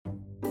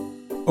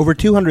Over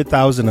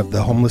 200,000 of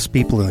the homeless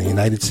people in the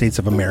United States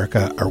of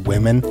America are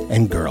women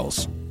and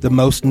girls. The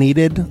most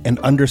needed and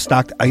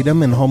understocked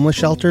item in homeless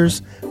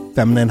shelters,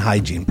 feminine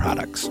hygiene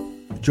products.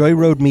 Joy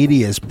Road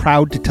Media is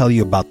proud to tell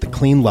you about the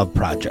Clean Love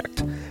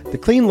Project. The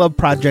Clean Love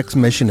Project's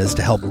mission is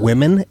to help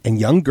women and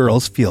young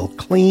girls feel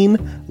clean,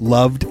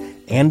 loved,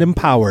 and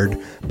empowered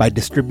by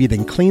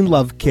distributing Clean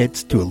Love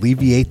kits to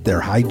alleviate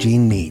their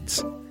hygiene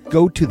needs.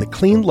 Go to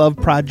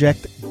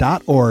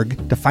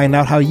thecleanloveproject.org to find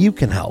out how you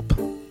can help.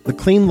 The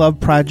Clean Love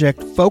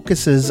Project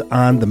focuses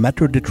on the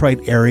Metro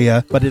Detroit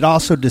area, but it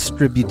also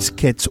distributes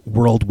kits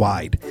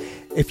worldwide.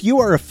 If you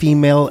are a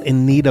female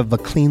in need of a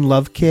Clean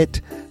Love kit,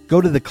 go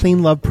to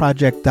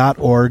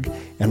thecleanloveproject.org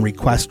and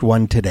request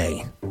one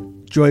today.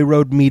 Joy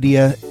Road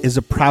Media is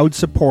a proud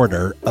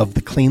supporter of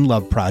the Clean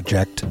Love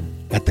Project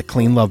at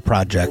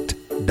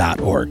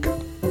thecleanloveproject.org.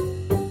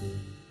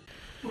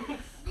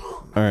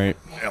 All right.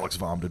 Alex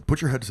vomited.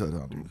 Put your headset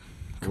on, dude.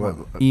 Come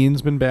on.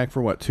 Ian's been back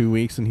for, 2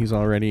 weeks, and he's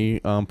already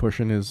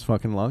pushing his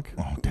fucking luck?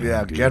 Oh, damn,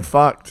 Yeah, dude. get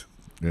fucked.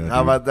 Yeah, How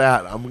dude. about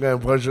that? I'm going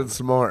to push it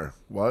some more.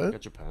 What?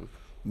 Get your pen.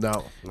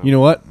 No. You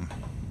know what?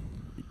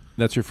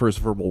 That's your first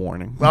verbal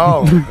warning.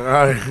 Oh,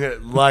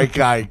 like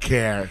I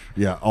care.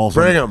 Yeah,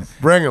 also. Bring him.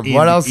 Bring him.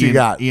 What else you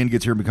got? Ian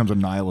gets here and becomes a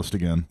nihilist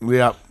again.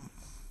 Yep.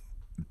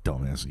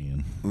 Dumbass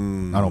Ian.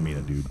 I don't mean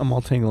it, dude. I'm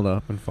all tangled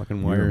up in fucking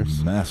You're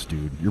wires. a mess,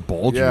 dude. You're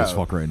bulgy Yeah. as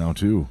fuck right now,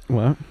 too.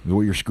 What? The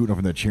way you're scooting up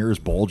in that chair is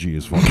bulgy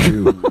as fuck,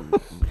 too.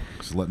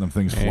 Just letting them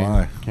things Hey,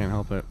 fly. can't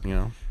help it, you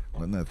know.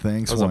 Letting that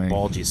thing That was a swing.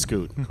 bulgy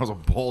scoot. That was a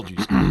bulgy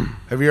scoot.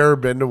 Have you ever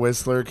been to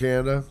Whistler,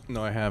 Canada?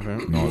 No, I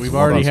haven't. No, it's We've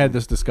one of already those- had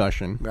this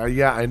discussion.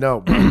 Yeah, I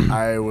know. But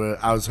I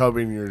was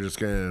hoping you were just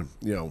going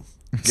to,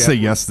 Say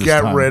yes this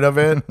get time. rid of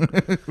it.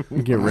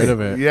 Get rid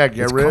of it. Yeah,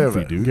 get It's rid of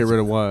comfy, it. dude. Get rid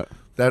of what?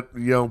 That,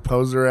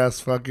 poser ass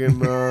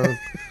fucking.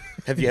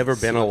 Have you ever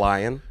been a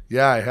lion?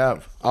 Yeah, I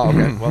have. Oh,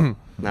 okay. Well,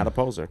 not a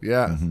poser.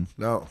 Yeah. Mm-hmm.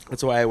 No.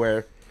 That's why I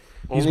wear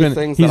He's only been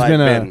things he's that been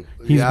I've a been.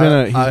 he's Yeah, been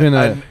a he's been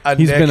a a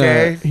he's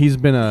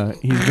been a Nick,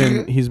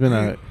 he's been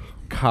a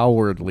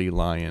cowardly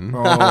lion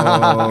Oh,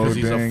 because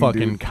he's a dang,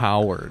 fucking dude.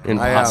 coward. And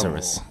I am.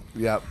 Pozerous.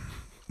 Yep.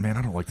 Man,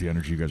 I don't like the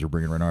energy you guys are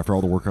bringing right now. After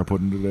all the work I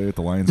put in today at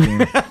the Lions game,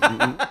 you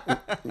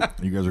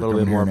guys are Little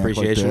coming bit here more and act like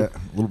appreciation. that. A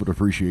little bit of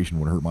appreciation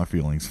would hurt my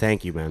feelings.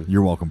 Thank you, man.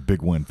 You're welcome.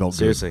 Big win. Felt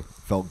Seriously. good.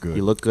 Felt good.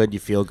 You look good. You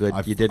feel good.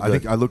 You did I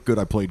good. think I looked good.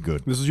 I played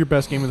good. This is your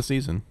best game of the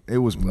season. It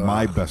was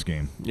my best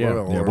game. Yeah.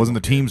 What a Yeah, it wasn't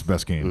the team's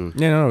best game.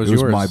 Yeah, no, it was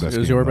yours. my best game. It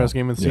was your though. best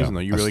game of the season, though.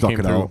 You I really stuck came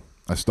it through. out.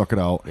 I stuck it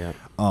out. Yeah.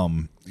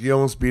 You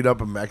almost beat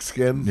up a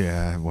Mexican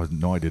Yeah, it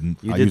wasn't. No, I didn't.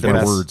 You I did used the my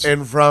best. words.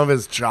 in front of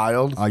his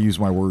child. I used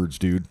my words,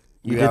 dude.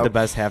 You Yeah. did the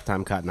best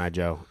halftime Cotton Eye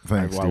Joe.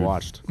 Thanks, I dude.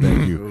 watched.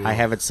 Thank you. I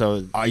have it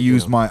so. I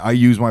used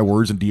my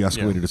words and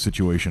de-escalated a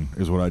situation.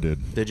 Is what I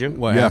did. Did you?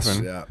 What Yes.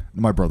 happened? Yeah.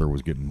 My brother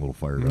was getting a little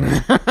fired up.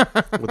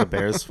 With a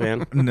Bears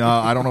fan? No,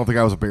 I don't know if the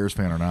guy was a Bears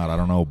fan or not. I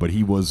don't know, but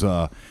he was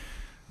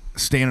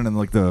standing in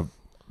like the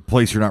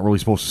place you're not really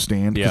supposed to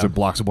stand because Yeah. it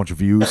blocks a bunch of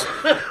views.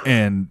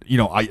 And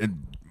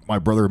my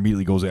brother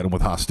immediately goes at him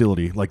with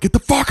hostility, like, "Get the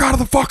fuck out of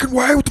the fucking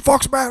way! What the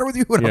fuck's the matter with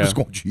you?" And I'm Yeah. just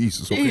going,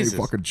 "Jesus, okay, Jesus.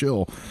 fucking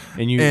chill."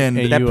 And you And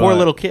and That you, poor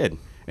little kid.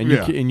 and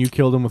Yeah. you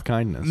killed him with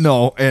kindness.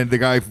 No, and the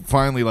guy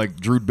finally like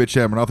drew bitch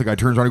at him, and the guy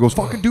turns around and goes,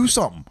 "Fucking do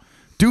something."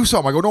 Do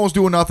something. I go, no one's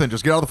doing nothing.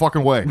 Just get out of the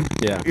fucking way.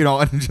 Yeah.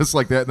 And just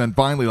like that. And then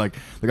finally, like,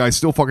 the guy's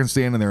still fucking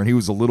standing there, and he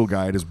was the little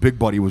guy, and his big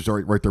buddy was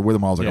right there with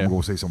him. I was like, Yeah. I'm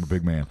going to go say something to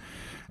big man.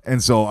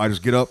 And so I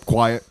just get up,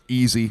 quiet,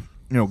 easy,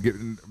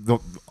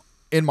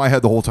 in my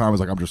head the whole time, I was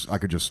like, I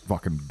could just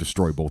fucking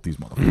destroy both these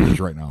motherfuckers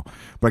right now.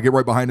 But I get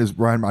right behind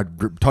I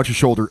touch his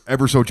shoulder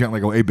ever so gently.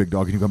 I go, "Hey, big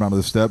dog, can you come down to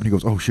the step?" And he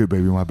goes, "Oh shit,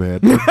 baby, my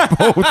bad." They're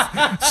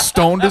both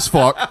stoned as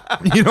fuck.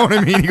 You know what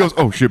I mean? He goes,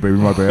 "Oh shit, baby,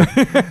 my bad."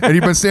 And he'd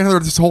been standing there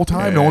this whole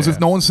time. No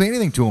one's saying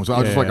anything to him. So I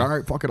was just like, Yeah. "All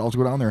right, fuck it, I'll just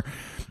go down there."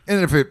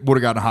 And if it would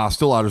have gotten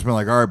hostile, I'd have just been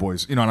like, "All right,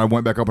 boys," and I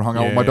went back up and hung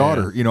out with my Yeah.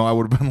 daughter. I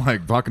would have been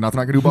like, "Fuck, nothing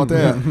I can do about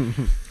that."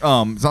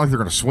 It's not like they're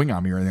gonna swing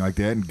on me or anything like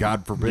that. And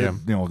God forbid, Yeah.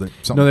 that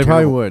something. No, they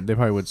probably terrible- would. They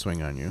probably would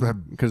swing on you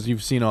because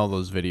you've seen all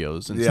those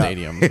videos in Yeah.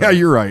 stadiums. Yeah,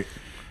 you're right.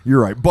 You're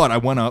right. But I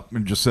went up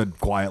and just said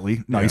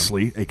quietly,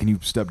 nicely, "Hey, can you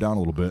step down a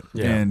little bit?"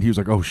 Yeah. And he was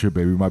like, "Oh shit,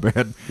 baby, my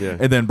bad." Yeah.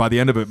 And then by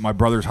the end of it, my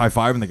brother's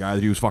high-fiving the guy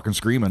that he was fucking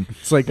screaming.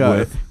 It's like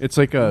with.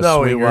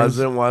 No, he swingers.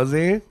 wasn't, was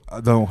he?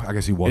 Though I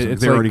guess he wasn't.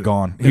 It's They're like already the-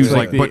 gone. it's He was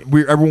like like, the-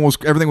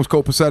 but everything was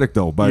copacetic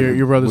though. But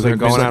Your brother's They're like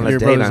going on a your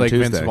date brother's on like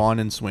Vince Tuesday. Vaughn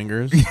in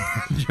Swingers.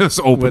 just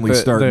openly with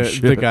starting the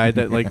shit. guy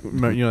that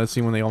that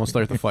scene when they almost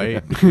start the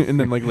fight, and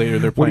then like later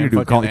they're What do playing you do?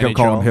 fucking Kept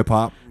calling him NHL. hip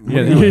hop.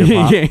 Yeah,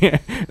 Hip-hop? yeah.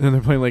 And then they're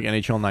playing like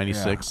NHL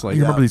 '96. Like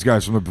You remember these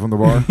guys from the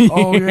bar?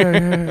 Oh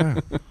yeah.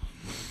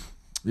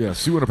 Yeah,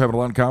 Sue ended up having a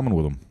lot in common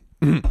with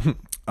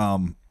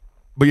them.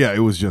 But yeah, it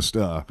was just.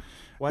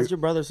 Why is your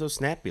brother so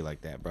snappy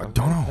like that, bro? I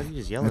don't know. Why do you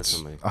just yell at It's-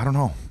 somebody? I don't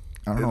know.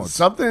 It's-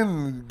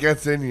 Something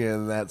gets in you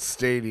in that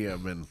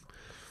stadium, and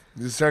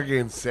you start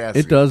getting sassy.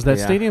 It does. That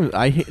Yeah. stadium,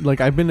 I hate, like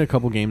I've been to a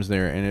couple games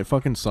there, and it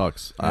fucking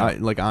sucks.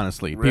 Like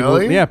honestly,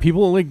 Really?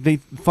 people like they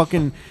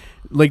fucking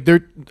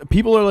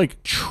people are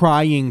like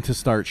trying to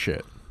start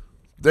shit.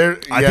 There,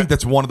 I think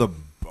that's one of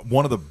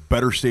one of the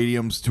better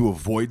stadiums to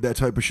avoid that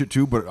type of shit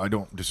too. But I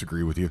don't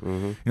disagree with you.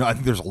 You know, I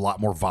think there's a lot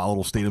more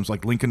volatile stadiums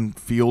like Lincoln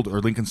Field or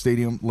Lincoln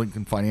Stadium,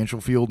 Lincoln Financial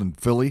Field in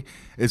Philly.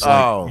 It's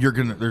like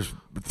there's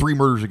 3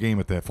 murders a game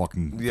at that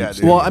fucking Yeah,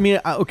 stadium. Well, I mean,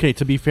 okay.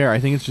 To be fair, I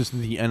think it's just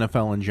the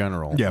NFL in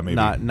general. Yeah, maybe.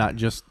 not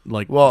just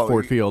like Well,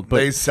 Ford Field. But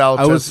they sell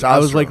I was like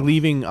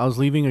testosterone. I was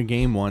leaving a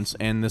game once,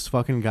 and this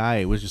fucking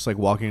guy was just like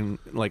walking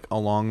like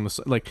along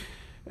like.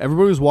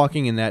 Everybody was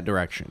walking in that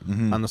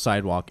direction on the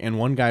sidewalk, and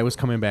one guy was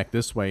coming back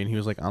this way, and he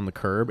was like on the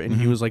curb, and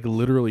he was like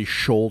literally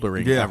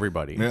shouldering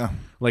everybody,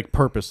 like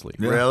purposely.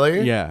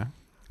 Really? Yeah.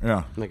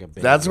 yeah. Like a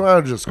baby. That's why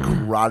I'll just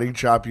karate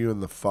chop you in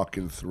the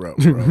fucking throat,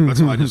 bro.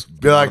 That's why I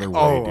just Be like, get out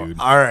oh, of their way, dude.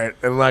 all right,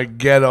 and like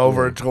get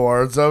over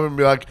towards them and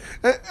be like,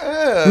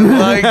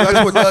 like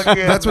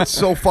That's what's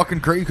so fucking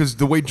crazy because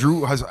the way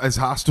Drew, as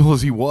hostile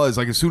as he was,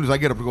 like as soon as I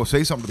get up to go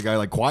say something to the guy,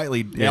 like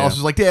quietly, Alice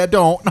is like, "Dad,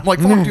 don't." And I'm like,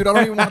 "Fuck, dude, I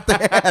don't even want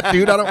that,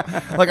 dude. I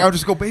don't." Like, I would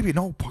just go, "Baby,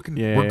 no, fucking,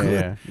 we're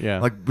good. yeah.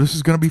 Like, this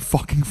is gonna be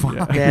fucking fine."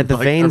 Dad, the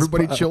Like, veins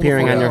everybody chill the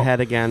appearing fuck on your out. head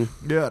again.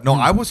 Yeah, no,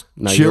 I was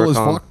No, you chill were as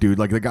calm. fuck, dude.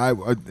 Like the guy,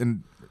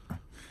 and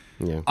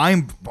Yeah.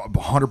 I'm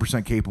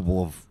 100%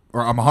 capable of,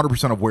 or I'm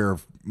 100% aware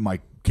of my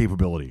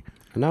capability.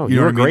 No, You you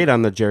know were what I mean? great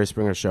on the Jerry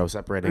Springer show,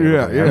 separating.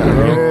 Yeah, everything.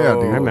 dude.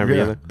 I remember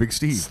yeah. you. Big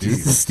Steve, dude.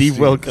 Steve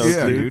Wilkos,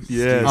 yeah, dude. dude.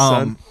 Yeah,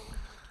 son.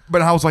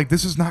 But I was like,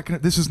 this is not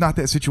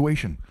that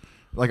situation.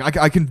 Like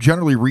I can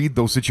generally read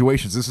those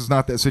situations. This is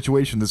not that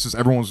situation. This is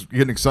everyone's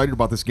getting excited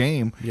about this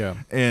game. Yeah.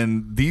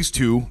 And these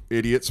two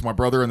idiots, my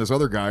brother and this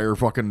other guy, are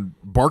fucking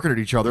barking at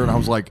each other. And I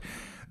was like,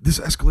 this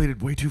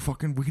escalated way too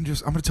fucking. I'm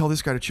gonna tell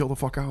this guy to chill the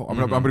fuck out. I'm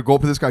gonna go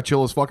up to this guy,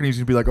 chill as fuck, and he's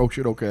gonna be like, oh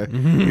shit, okay,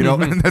 you know.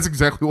 And that's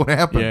exactly what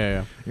happened.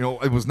 Yeah. You know,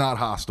 it was not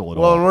hostile at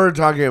Well, all. and we're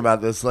talking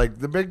about this, like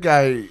the big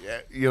guy,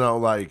 you know,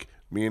 like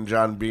me and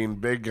John being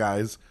big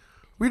guys,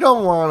 we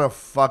don't want to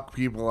fuck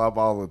people up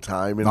all the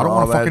time. And I don't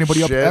want wanna to fuck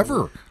anybody up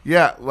ever.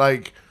 Yeah,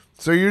 like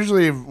so.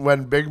 Usually,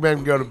 when big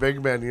men go to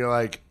big men, you're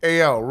like, "Hey,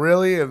 yo,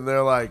 really?" And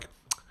they're like,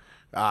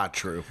 "Ah,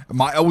 true."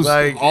 I was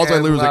Like, all I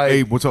and was like, like-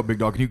 "Hey, what's up, big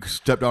dog? Can you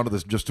step down to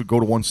this just to go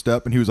to one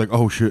step?" And he was like,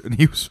 "Oh shit!" And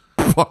he was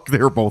fuck. They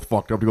were both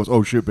fucked up. He goes,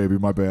 "Oh shit, baby,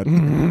 my bad."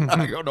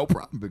 I go, "No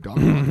problem, big dog.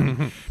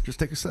 Just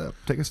take a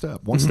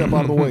step, one step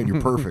out of the way, and you're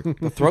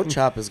perfect." The throat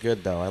chop is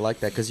good though. I like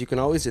that because you can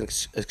always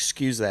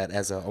excuse that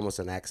as almost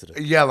an accident.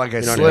 Yeah, like I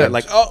You know what I slipped. mean?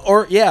 Like, oh,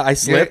 or yeah, I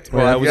slipped.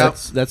 Well, or I was Yep.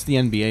 that's the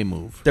NBA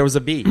move. there was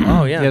a beat.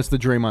 Oh yeah, Yeah, it's the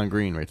Draymond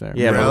Green right there.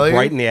 yeah, Really?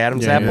 right in the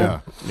Adam's Yeah,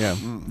 apple. yeah.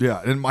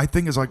 Yeah, and my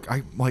thing is like,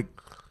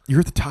 you're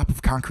at the top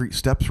of concrete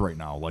steps right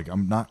now. Like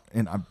I'm not,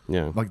 and I'm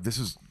like this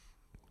is.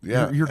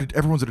 Yeah.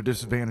 Everyone's at a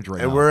disadvantage right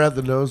and now. we're at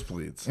the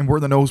nosebleeds. and we're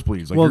in the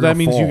nosebleeds. Like, Well, you're that gonna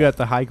means you fall. got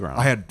the high ground.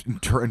 I had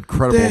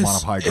incredible amount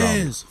of high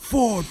ground.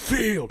 Ford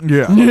Field.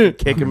 Yeah,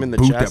 Kick him in the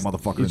boot chest. that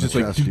motherfucker He's in just the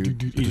like chest,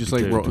 dude. he's just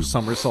like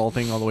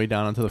somersaulting all the way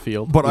down onto the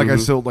field. But like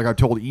I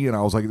told Ian,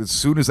 I was like, as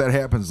soon as that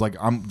happens, like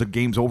the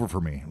game's over for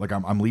me. Like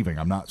I'm leaving.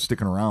 I'm not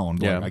sticking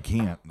around. Yeah. Like I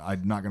can't.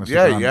 I'm not gonna. Stick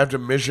Yeah, around. you have to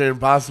Mission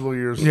Impossible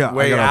your Yeah,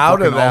 way I gotta out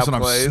fucking, of all that of a sudden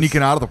place. I'm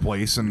sneaking out of the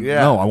place, and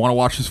Yeah. no, I want to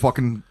watch this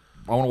fucking.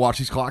 I want to watch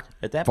these clock.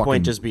 At that fucking-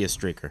 point, just be a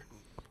streaker.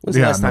 When's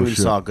the Yeah, last time no you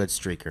shit. saw a good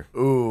streaker?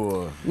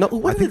 Ooh. No,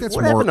 what, I think that's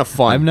what more- happened to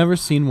fun? I've never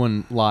seen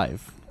one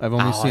live. I've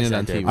only Oh, seen I it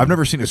on did. TV. I've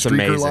never seen a It's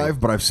streaker amazing. live,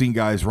 but I've seen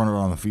guys running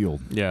on the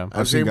field. Yeah.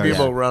 I've seen guys-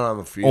 people run on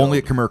the field. Only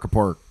at Comerica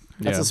Park.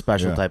 That's Yeah. a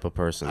special Yeah. type of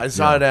person. I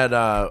saw it at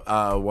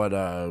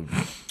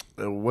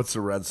what's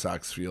the Red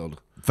Sox field?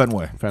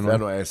 Fenway.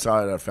 Fenway. I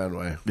saw it at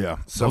Fenway. Yeah,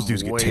 Some those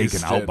dudes get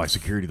taken out wasted- by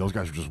security. Those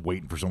guys are just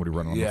waiting for somebody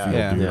running on Yeah. the field.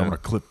 Yeah. Dude, Yeah. I'm gonna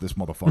clip this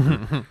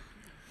motherfucker.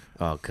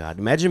 Oh God!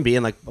 Imagine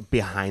being like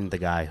behind the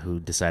guy who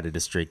decided to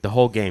streak the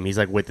whole game. He's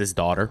like with his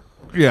daughter.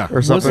 yeah,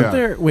 Or something.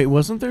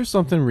 Wasn't there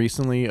something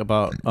recently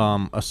about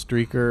a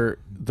streaker?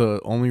 The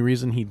only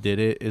reason he did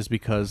it is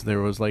because there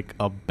was like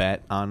a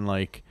bet on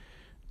like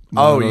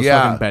one of those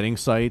fucking betting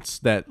sites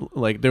that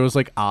like there was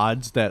like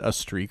odds that a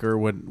streaker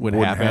would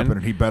Wouldn't happen,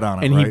 and he bet on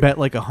it, and he right? bet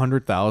like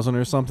 100,000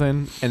 or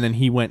something, and then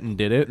he went and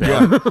did it.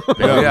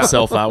 Bailed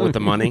himself out with the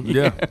money.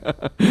 Yeah,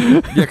 yeah,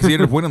 because he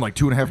ended up winning like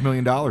 $2.5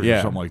 million or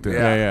Yeah. something like that.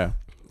 Yeah.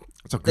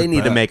 It's a good They need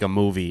to bet. make a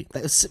movie.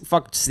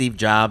 Fuck Steve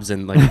Jobs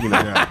and like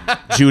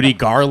Judy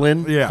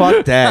Garland. Yeah.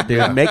 Fuck that,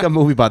 dude. Make a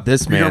movie about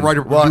this You're man. gonna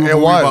write Well, do a it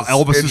movie was. about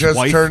Elvis's It just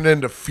wife. turned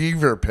into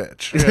Fever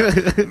Pitch. You're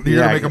Yeah,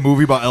 gonna make a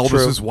movie about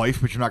Elvis's true. wife,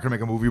 but you're not gonna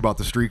make a movie about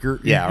the streaker.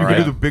 Yeah, you right.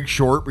 can do the Big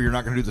Short, but you're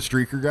not gonna do the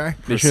streaker guy.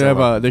 They should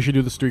have. They should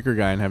do the streaker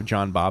guy and have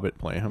John Bobbitt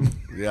play him.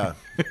 Yeah.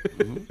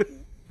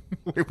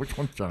 Wait, which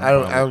one's John? I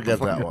don't get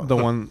that one. The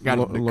one Got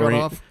his dick cut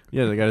Lorraine- off?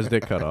 Yeah, they got his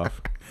dick cut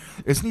off.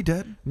 Isn't he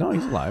dead? No,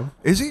 he's alive.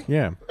 Is he?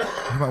 Yeah.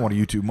 You might want to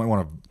YouTube. Might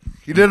want to.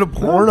 He did a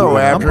porno dude,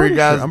 I'm after pretty he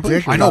got sure- I'm his pretty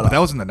dick sure- I know, cut but that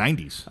off. was in the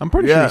 '90s. I'm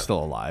pretty Yeah. sure he's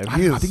still alive.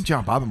 I think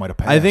John Bobbitt might have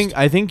passed.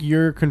 I think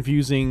you're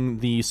confusing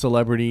the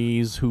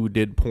celebrities who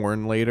did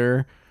porn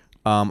later.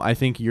 I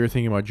think you're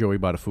thinking about Joey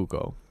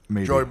Buttafuoco.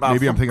 maybe. Joey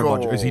Maybe I'm thinking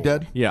about. Buttafuoco. Is he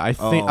dead? Yeah, I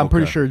think Oh, I'm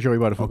pretty okay. sure Joey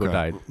Buttafuoco Okay.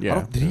 died. I Yeah.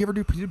 don't- Did he ever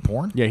do? He did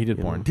porn? Yeah, he did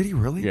porn. Did he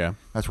really? Yeah.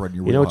 That's right.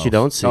 You know what you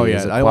don't see Oh, yeah,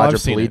 is a I've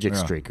seen it. quadriplegic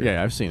Yeah. streaker.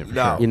 Yeah, I've seen it for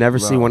No. sure. You never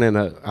see No. one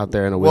out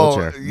there in a Well,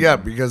 wheelchair. yeah,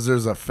 because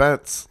there's a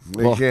fence.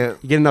 They Well, can't.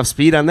 you get enough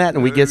speed on that,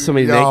 and we get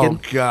somebody Oh,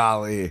 naked.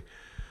 golly.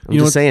 I'm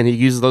just saying, he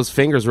uses those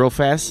fingers real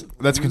fast.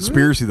 That's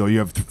conspiracy, though. You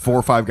have 4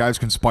 or 5 guys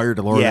conspired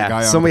to lower Yeah, that guy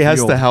out somebody on the has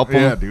field. to help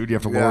him. Yeah, dude, you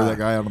have to lower Yeah. that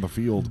guy out on the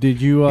field. Did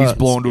you? He's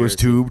blowing to his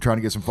tube, trying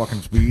to get some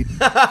fucking speed.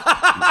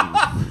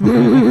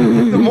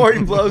 The more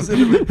he blows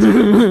into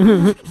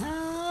it,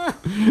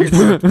 He's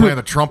playing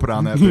the trumpet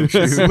on that bitch,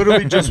 it's dude.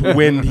 literally just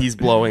wind he's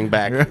blowing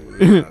back.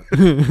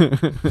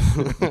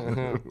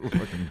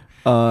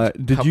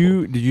 Did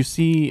you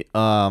see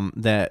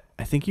that?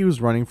 I think he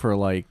was running for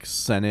like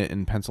Senate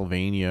in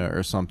Pennsylvania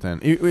or something.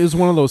 It was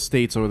one of those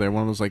states over there,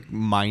 one of those like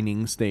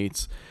mining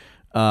states.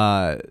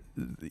 A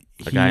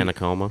guy in a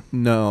coma.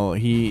 No,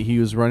 he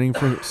was running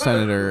for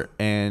senator,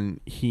 and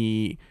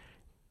he,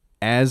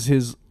 as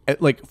his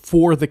like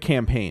for the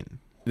campaign.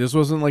 This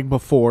wasn't like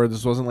before.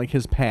 This wasn't like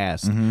his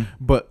past,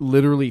 but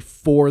literally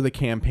for the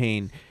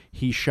campaign,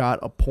 he shot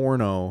a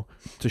porno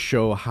to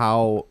show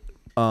how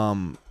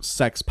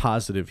sex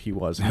positive he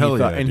was. And Hell he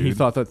thought, yeah, and he dude.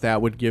 thought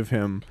that would give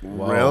him.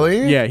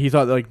 Really? Yeah, he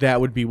thought like that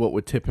would be what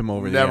would tip him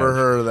over. Never the edge.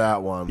 heard of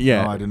that one.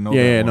 Yeah, No, I didn't know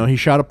Yeah, that yeah, one. no, he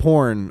shot a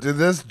porn. Did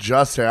this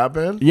just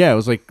happen? Yeah, it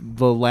was like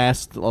the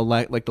last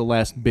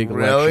big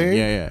Really?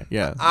 election.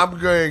 Yeah. I'm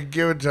going to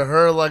give it to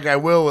her like I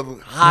will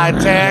with high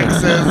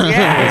taxes.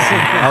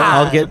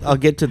 Yes. I'll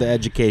get to the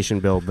education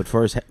bill, but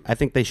first, I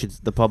think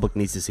the public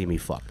needs to see me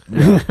fuck.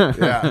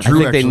 Yeah. I Drew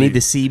think they actually- need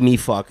to see me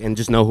fuck and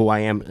just know who I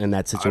am in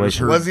that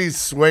situation. Was he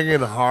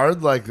swinging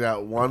hard like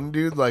that one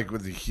dude, like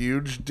with a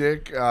huge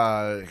dick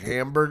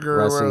hamburger?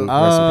 Rest in-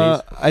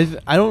 Or,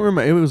 I don't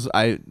remember. It was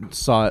I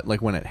saw it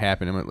like when it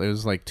happened. It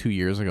was like 2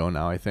 years ago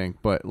now, I think.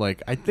 But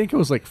like I think it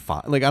was like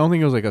like I don't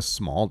think it was like a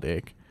small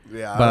dick.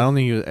 Yeah. But I don't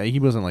think he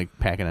wasn't like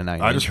packing a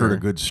 9. I just heard a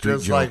good street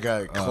just joke. like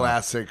a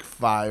classic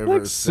 5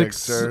 like or 6,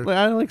 6er.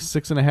 like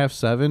 6.5,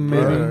 7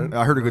 maybe. Alright.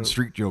 I heard a good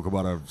street joke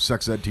about a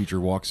sex ed teacher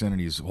walks in and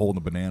he's holding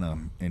a banana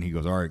and he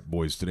goes, "All right,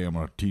 boys, today I'm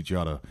going to teach you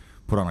how to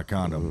put on a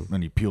condom."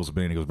 And he peels the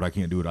banana. He goes, "But I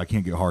can't do it. I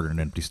can't get hard on an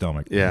empty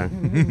stomach." Yeah.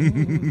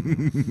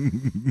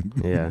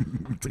 Yeah.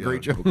 It's a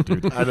great joke,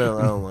 dude. I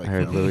don't like I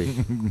heard that. Louis.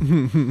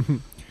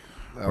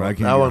 But I can't that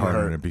get one hard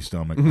on an hurt. empty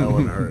stomach. That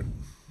one hurt.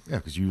 Yeah,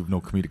 because you have no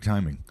comedic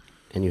timing.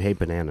 And you hate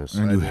bananas.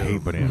 And you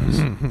hate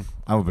bananas.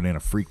 I'm a banana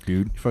freak,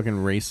 dude. Fucking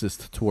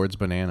racist towards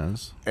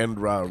bananas. And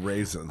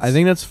raisins. I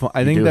think that's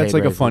I think do that's hate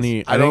like a raisins.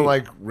 funny. I don't think-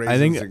 like raisins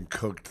think- and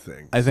cooked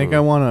things. I think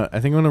I'm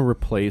gonna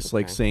replace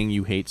like saying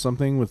you hate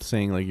something with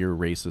saying like you're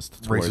racist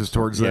towards Racist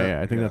towards yeah, that?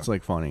 yeah, I think Yeah. that's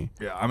like funny.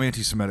 Yeah, I'm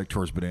anti-Semitic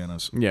towards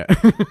bananas. Yeah.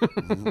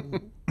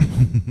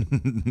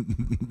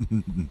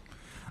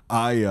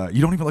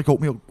 You don't even like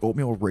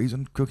oatmeal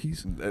raisin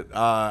cookies?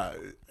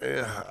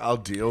 I'll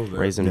deal with it.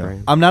 Raisin Yeah.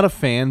 bran. I'm not a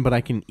fan, but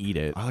I can eat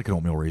it. I like an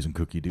oatmeal raisin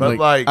cookie, dude. But Like,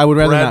 like, I would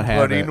rather bread not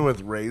have pudding it.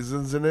 with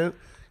raisins in it.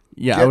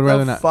 Yeah, Get I would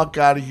rather the not. fuck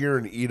out of here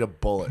and eat a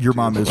bullet. Your dude.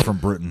 mom is from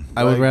Britain.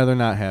 I would like- rather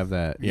not have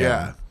that.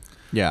 Yeah.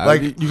 Yeah.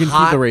 Like you can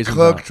hot keep the raisins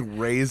cooked out.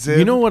 raisin.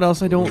 You know what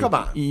else I don't? Come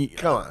on, eat?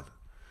 come on.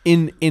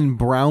 In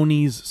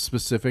brownies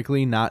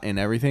specifically, not in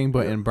everything,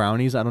 but in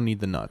brownies, I don't need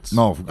the nuts.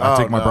 No, I Oh,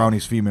 take my no.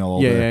 brownies female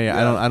all Yeah, day. yeah,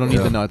 yeah. I don't need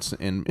the nuts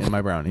in my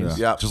brownies.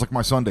 Yeah. Yeah. Just like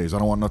my Sundays. I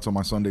don't want nuts on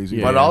my Sundays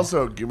either. Yeah. But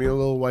also, give me a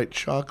little white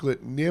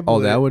chocolate nibble. Oh,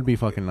 that would be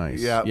fucking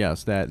nice. Yeah.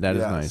 Yes, that is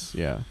Yes. nice.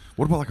 Yeah.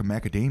 What about like a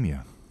macadamia?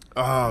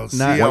 Oh, see,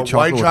 Not- a White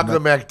chocolate white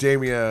chocolate with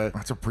macadamia.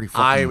 That's a pretty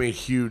fucking... I am a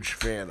huge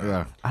fan of.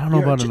 Yeah. I don't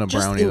know about in a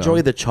Just brownie enjoy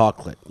though. the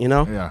chocolate, you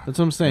know? Yeah. That's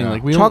what I'm saying. Yeah.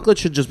 Like we Chocolate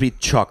should just be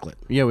chocolate.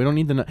 don't. Yeah, we don't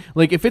need the nut.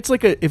 Like if it's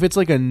like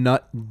a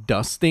nut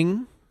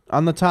dusting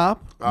on the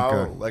top. Oh,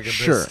 Okay. like a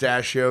Sure.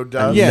 pistachio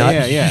dust. Yeah,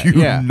 nut- yeah, You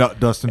yeah. nut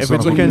dusting If son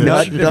it's of like a a bitch.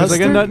 nut, if it's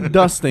like a nut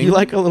dusting. You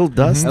like a little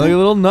dust? I like a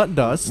little nut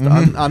dust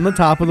on the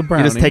top of the You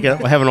brownie. just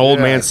have an old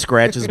man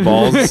scratch his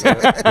balls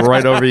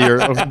right over your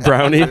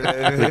brownie.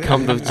 They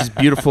come to just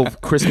beautiful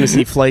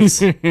Christmassy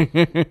flakes. You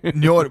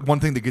know what? One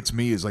thing that gets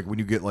me is like when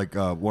you get like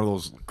one of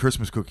those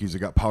Christmas cookies that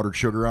got powdered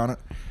sugar on it,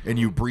 and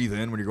you breathe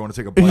in when you're going to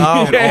take a bite, Oh, and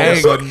all of a yeah.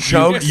 sudden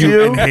Chokes you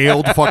you.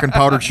 inhaled fucking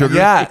powdered sugar.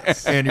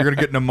 Yes. And you're gonna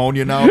get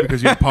pneumonia now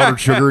because you have powdered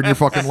sugar in your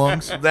fucking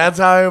lungs. That's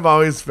how I've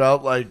always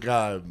felt like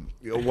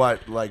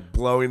like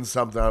blowing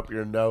something up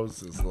your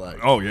nose is like.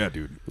 Oh yeah,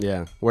 dude.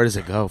 Yeah. Where does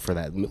it go for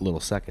that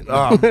little second?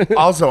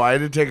 Also, I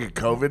had to take a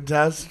COVID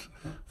test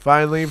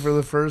finally for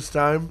the first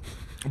time.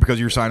 Because of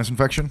your sinus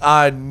infection.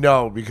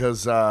 No,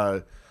 because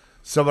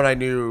someone I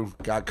knew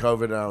got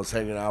COVID and I was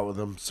hanging out with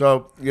him.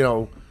 So,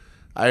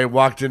 I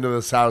walked into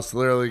this house,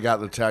 literally got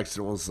the text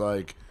and was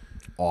like,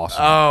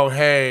 Awesome. oh,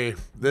 hey,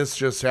 this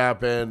just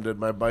happened. And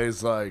my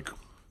buddy's like,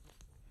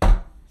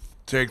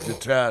 take the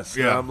test.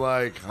 And Yeah. I'm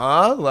like,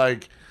 huh?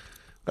 Like,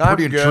 I'm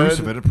pretty good.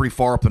 intrusive and pretty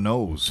far up the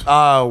nose.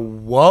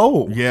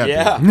 Whoa. Yeah.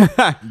 yeah.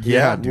 Dude.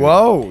 Yeah, dude.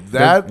 Whoa.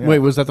 That Wait,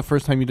 was that the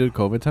first time you did a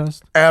COVID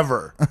test?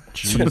 ever.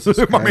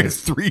 My man's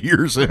 3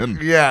 years in.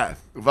 Yeah.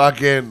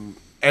 Fucking.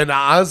 And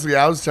honestly,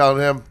 I was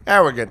telling him,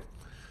 we're good.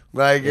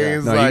 Like,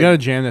 he's No, like, you gotta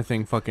jam that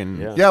thing. Fucking.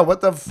 Yeah. yeah,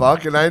 what the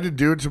fuck? And I had to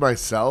do it to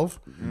myself.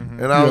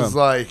 And I was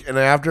like, and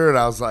after it,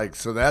 I was like,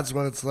 so that's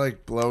what it's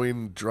like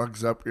blowing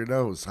drugs up your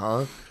nose,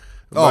 huh?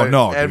 Oh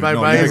no! And dude, my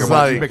no. buddy's you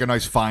like, make a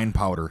nice fine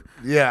powder.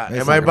 yeah. It's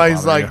And my not gonna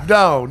buddy's bother like,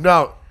 no,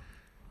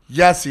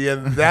 Yesy,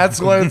 and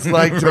that's what it's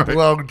like to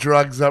blow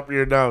drugs up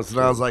your nose.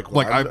 And I was like,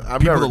 well, I'm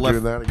people never that left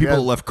doing that again. people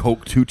that left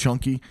Coke too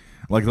chunky.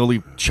 Like they'll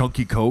leave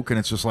chunky Coke, and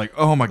it's just like,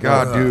 oh my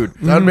god, dude.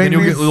 That made and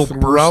you'll me get little bursts in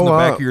the throw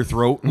back up. of your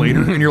throat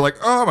later, and you're like,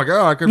 oh my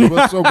god,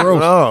 that's so gross.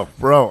 No,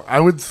 bro, I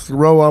would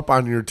throw up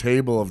on your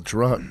table of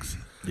drugs.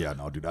 Yeah,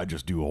 no, dude, I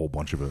just do a whole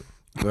bunch of it.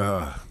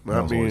 Not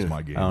That was me. always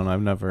my game. I don't know.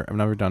 I've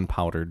never done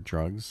powdered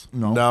drugs.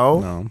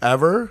 No,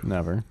 ever.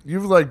 Never.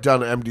 You've like done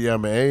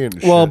MDMA and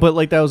shit. Well, but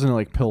like that was in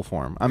like pill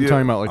form. I'm Yeah.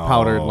 talking about like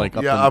powdered, like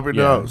up, up your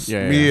nose.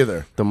 Yeah, Me yeah.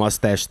 either. The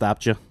mustache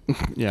stopped you.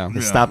 Yeah.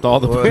 It stopped all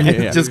the.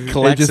 Yeah. Just It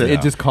collects just, it.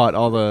 it just caught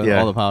all the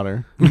Yeah.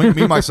 powder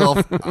Me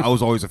myself, I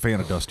was always a fan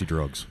of dusty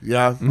drugs.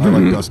 Yeah. I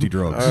like dusty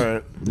drugs.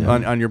 All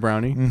right. on your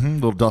brownie.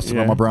 Little dusted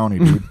Yeah. on my brownie,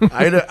 dude.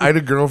 I had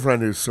a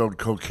girlfriend who sold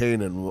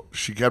cocaine, and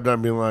she kept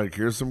on being like,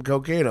 "Here's some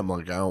cocaine." I'm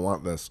like, "I don't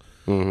want this."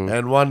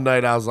 And one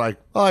night I was like,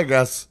 "Well, I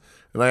guess."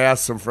 And I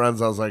asked some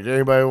friends, I was like,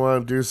 "Anybody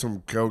want to do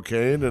some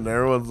cocaine?" And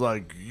everyone's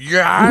like,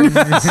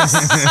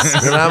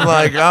 "Yes." And I'm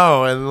like,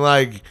 "Oh," and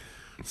like,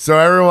 so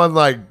everyone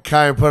like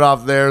kind of put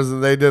off theirs,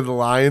 and they did the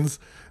lines.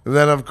 And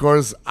then of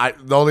course,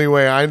 the only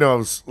way I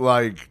know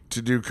like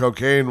to do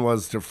cocaine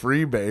was to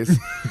freebase.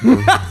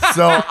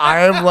 So I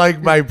have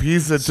like my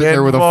piece of Sitting there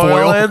tin with a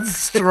foil foil. and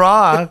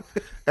straw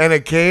and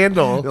a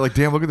candle. They're like,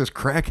 damn, look at this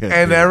crackhead.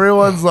 And dude.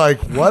 everyone's like,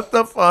 "What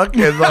the fuck?"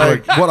 And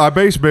like, What I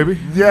base, baby.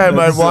 yeah, and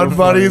my That's so one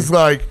buddy's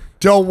like,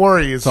 "Don't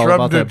worry, it's all from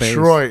about that bass.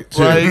 Detroit."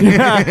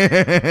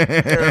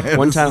 Like,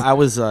 One time I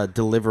was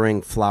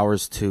delivering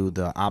flowers to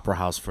the Opera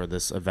House for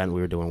this event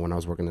we were doing when I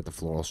was working at the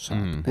floral shop.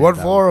 what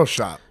floral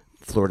shop?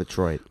 Floor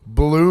Detroit.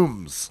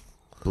 Blooms.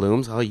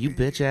 Blooms? Oh, you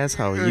bitch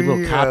asshole. You little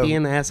Yeah.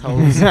 copying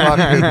assholes.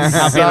 Fucking Copying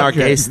our suck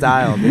gay it.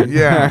 style, dude.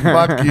 Yeah,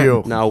 fuck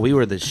you. No, we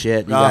were the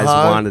shit. You guys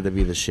Uh-huh. wanted to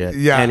be the shit.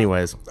 Yeah.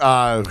 Anyways,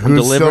 Who's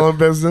deliver- still in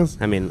business?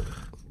 I mean,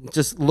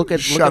 just look at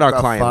Shut our the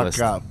client fuck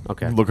list. up.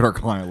 Okay. Look at our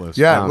client list.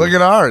 Yeah, look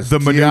at ours. the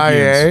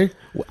TIA.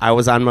 I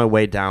was on my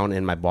way down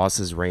in my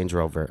boss's Range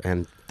Rover,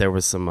 and there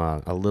was some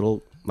a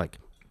little like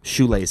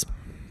shoelace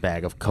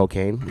bag of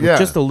cocaine, with Yeah.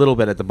 just a little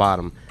bit at the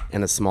bottom,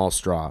 and a small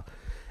straw.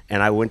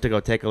 And I went to go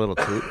take a little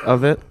toot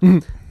of it,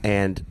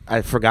 and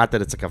I forgot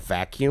that it's like a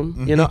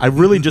vacuum. You know, I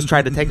really just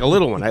tried to take a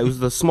little one. It was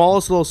the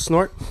smallest little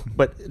snort,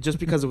 but just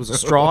because it was a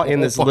straw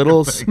in this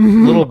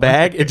little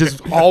bag, it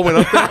just all went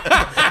up there.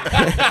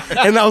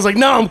 And I was like,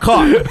 "No, I'm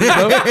caught." You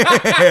know?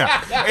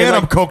 Yeah. And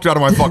I'm coked out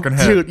of my fucking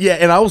head. Dude, yeah,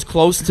 and I was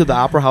close to the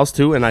Opera House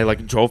too, and I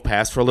like drove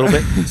past for a little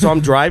bit. So I'm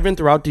driving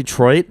throughout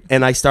Detroit,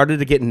 and I started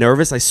to get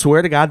nervous. I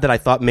swear to God that I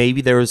thought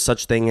maybe there was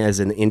such thing as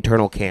an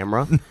internal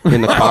camera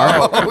in the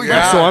car. Oh,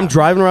 yeah. So I'm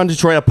driving around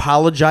Detroit,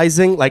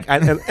 apologizing, like,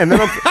 and then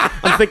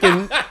I'm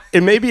thinking,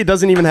 and maybe it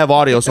doesn't even have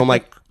audio. So I'm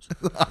like,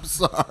 I'm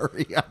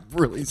sorry. I'm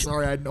really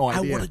sorry. I had no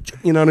idea.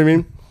 you know what I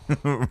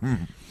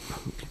mean?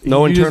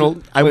 No You just,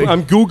 internal. like-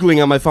 I'm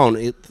Googling on my phone.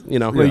 You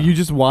know, Well, you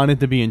just wanted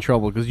to be in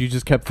trouble because you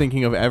just kept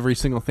thinking of every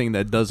single thing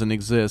that doesn't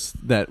exist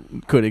that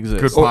could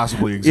exist. Could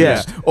possibly yeah.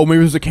 exist. Oh, maybe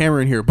there's a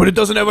camera in here, but it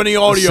doesn't have any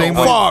audio. Same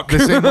way, Fuck. the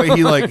same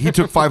way he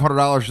took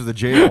 $500 to the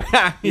jail,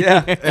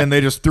 yeah. and they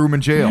just threw him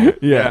in jail.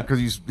 Yeah. because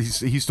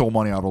he stole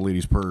money out of a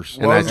lady's purse,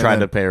 And I tried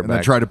to pay her and then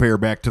back. tried to pay her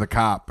back to the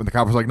cop, and the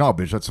cop was like, "No,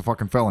 bitch, that's a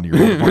fucking felony. You're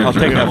I'll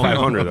take that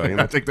 500 though. You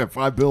know? I'll take that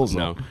 $5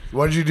 No. though.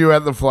 What'd you do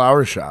at the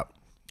flower shop?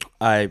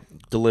 I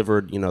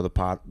delivered,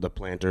 the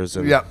planters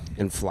and Yep.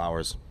 and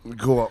flowers,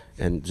 Cool.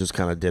 and just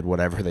kind of did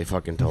whatever they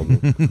fucking told me.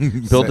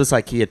 Built this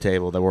IKEA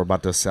table that we're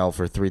about to sell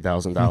for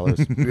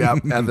 $3,000.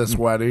 Yep. At this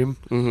wedding.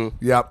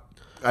 Yep.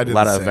 I A did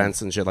lot the of same.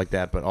 events and shit like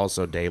that, but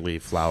also daily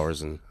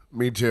flowers and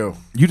Me too.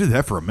 You did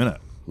that for a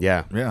minute.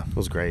 yeah, Yeah. it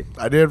was great.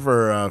 I did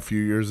for a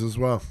few years as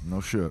well.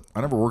 No shit.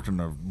 I never worked in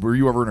a. Were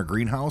you ever in a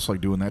greenhouse,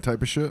 like doing that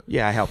type of shit?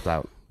 Yeah, I helped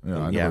out. Yeah,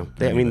 I yeah. never did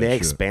They, I any mean, of that they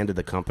shit. expanded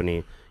the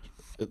company.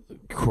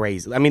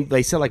 Crazy. I mean,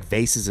 they sell like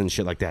vases and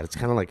shit like that. It's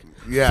kind of like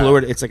Yeah.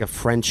 Florida. It's like a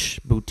French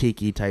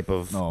boutique-y type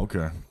of Oh,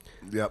 okay.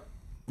 Yep.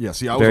 Yeah.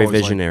 See, I was very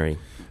always like, visionary.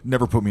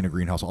 never put me in a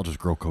greenhouse. I'll just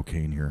grow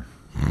cocaine here.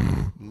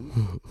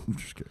 I'm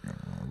just kidding.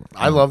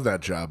 I love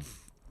that job.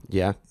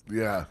 Yeah,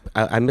 Yeah.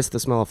 I missed the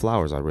smell of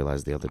flowers. I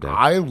realized the other day.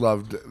 I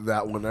loved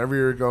that whenever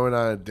you're going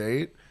on a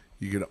date,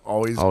 you could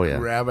always Oh, yeah.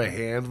 grab a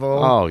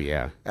handful Oh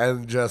yeah.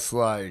 and just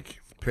like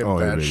pimp Oh,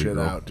 hey, that baby shit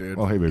girl. out, dude.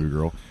 Oh, hey, baby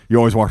girl. You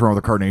always walk around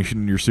with a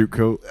carnation in your suit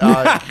coat.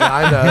 Kinda.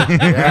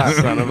 Yeah,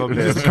 son of a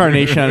bitch.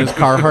 Carnation on his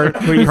Carhartt.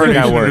 Who do you think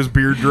I Carnation in work? his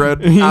beard dread.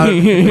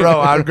 Bro,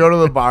 I'd go to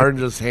the bar and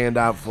just hand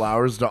out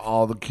flowers to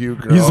all the cute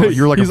girls.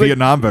 You're like a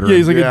Vietnam veteran. Yeah,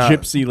 he's like Yeah. a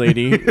gypsy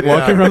lady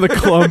walking around the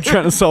club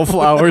trying to sell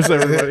flowers to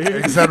everybody.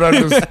 Except I'm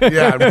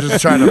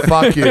just trying to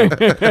fuck you.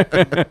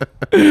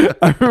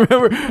 I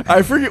remember,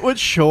 I forget what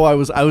show I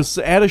was. I was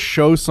at a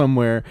show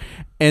somewhere,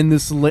 and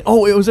this it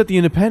was at the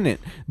Independent.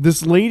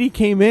 This lady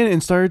came in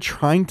and started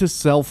trying to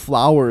sell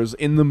flowers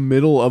in the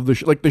middle of the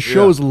show. Like the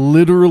show's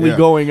literally Yeah.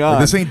 going Like,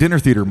 on. this ain't dinner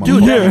theater,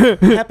 Dude, motherfucker.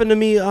 that happened to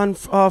me on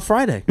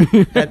Friday.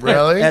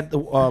 Really? At the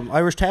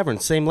Irish Tavern,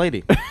 same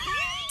lady.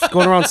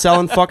 Going around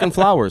selling fucking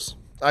flowers.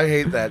 I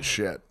hate that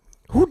shit.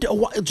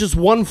 Just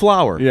one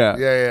flower. Yeah.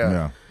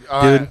 Yeah.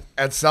 Yeah. Dude.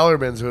 At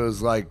Sellerman's, it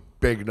was like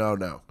big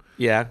no.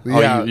 Yeah.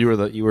 Yeah. Oh,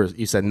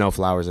 you said no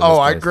flowers. In Oh, this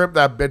I place. gripped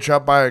that bitch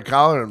up by a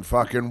collar and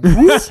fucking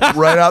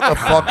right out the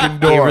fucking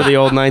Gave door. her the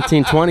old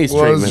 1920s Well, it's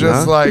treatment.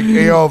 just huh? like,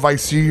 hey, yo, if I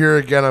see you here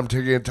again, I'm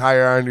taking a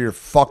tire iron to your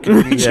fucking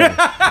knee.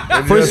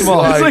 And First just of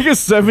all, It's like a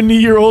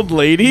 70-year-old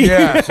lady.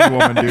 yeah.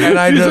 woman, dude. And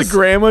I She's just a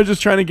grandma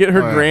just trying to get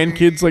her Oh, yeah.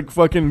 grandkids like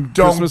fucking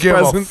Don't Christmas give a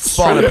presents.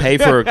 fuck. Trying to pay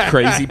for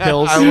crazy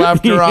pills. I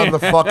left her on the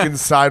fucking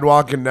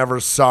sidewalk and never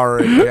saw her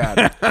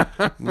again.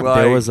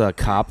 There was a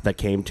cop that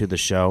came to the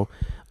show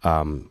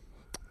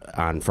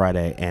on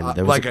Friday, and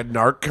there was like a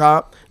narc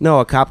cop.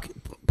 a cop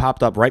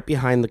popped up right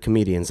behind the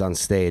comedians on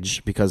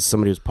stage because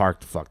somebody was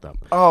parked fucked up.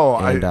 Oh,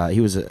 and he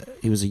was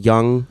a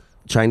young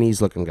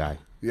Chinese looking guy,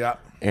 Yeah.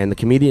 and the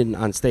comedian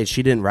on stage,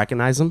 she didn't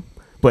recognize him,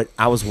 but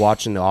I was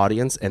watching the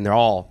audience, and they're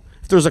all,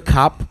 if there's a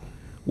cop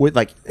with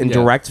like in Yeah.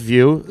 direct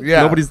view,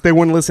 Yeah. they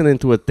wouldn't listen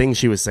into a thing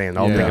she was saying.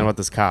 All Yeah. thinking about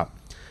this cop,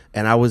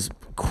 and I was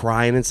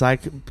crying inside.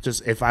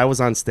 Just if I was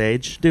on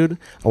stage, dude,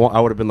 I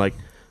would have been like,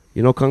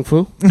 you know, kung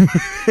fu,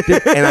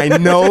 and I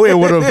know it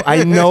would have.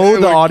 I know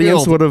the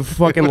audience would have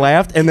fucking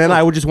laughed, and then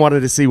I would just wanted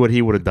to see what he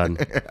would have done,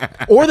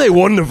 or they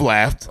wouldn't have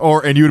laughed.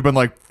 And you would have been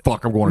like,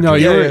 "Fuck, I'm going to No,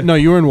 jail."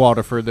 you were in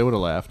Waterford. They would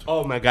have laughed.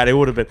 Oh my god, it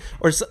would have been,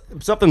 or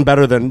something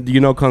better than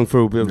you know kung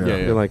fu. Be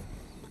Yeah. like,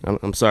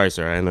 I'm sorry,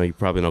 sir. I know you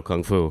probably know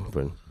kung fu,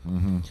 but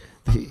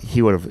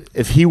he would have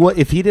if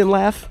he didn't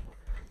laugh,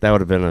 that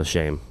would have been a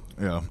shame.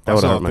 Yeah, That I would've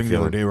saw hurt a my thing the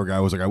other feeling. day where a guy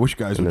was like, "I wish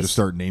guys would And just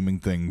start naming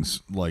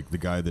things like the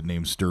guy that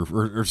named stir,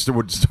 or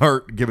would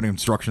start giving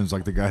instructions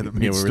like the guy that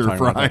made Yeah, we were stir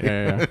talking about fry."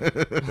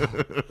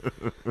 that.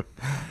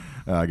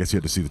 Yeah. I guess you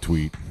had to see the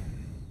tweet.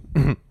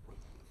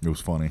 It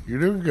was funny. You're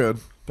doing good.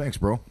 Thanks,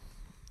 bro.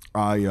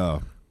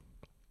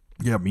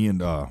 Me and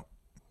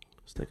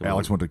Let's take a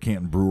Alex moment. went to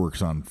Canton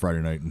Brewworks on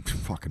Friday night and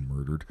fucking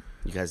murdered.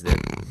 You guys did.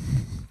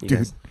 You Dude,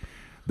 guys-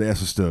 they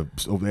asked us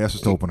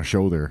to open a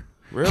show there.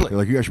 Really? They're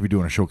like, you guys should be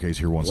doing a showcase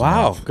here once a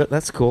Wow, month. good.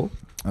 That's cool.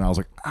 And I was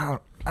like, I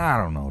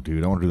don't know,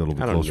 dude. I want to do that a little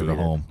bit I don't closer to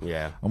either. home.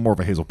 Yeah. I'm more of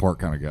a Hazel Park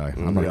kind of guy.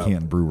 I'm not Yeah. a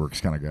Canton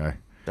Brewworks kind of guy.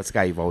 That's the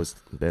guy you've always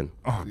been.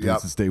 Oh, dude, Yep.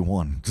 since day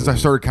one. Since I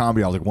started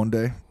comedy, I was like, one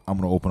day I'm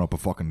gonna open up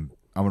I'm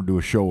gonna do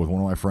a show with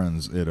one of my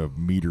friends at a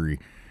meadery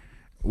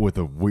with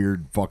a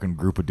weird fucking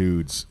group of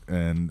dudes,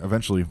 and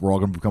eventually we're all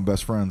gonna become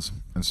best friends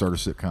and start a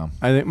sitcom.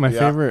 I think my Yeah.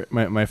 favorite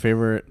my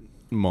favorite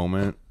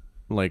moment,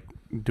 like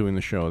doing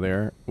the show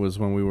there, was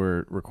when we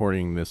were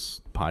recording this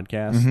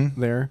podcast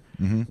there,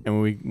 and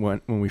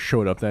when we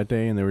showed up that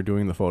day and they were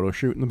doing the photo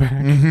shoot in the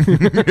back.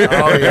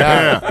 Oh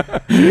yeah.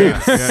 You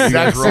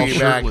guys were all Sexy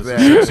back shirtless.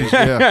 there. Sexy,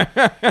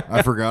 yeah,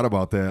 I forgot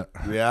about that.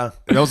 Yeah.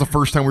 That was the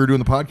first time we were doing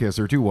the podcast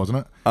there too, wasn't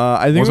it?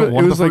 I think Was it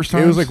one it of was the like first it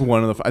was times? like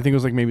one of the. I think it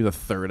was like maybe the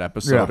third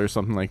episode Yeah. or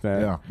something like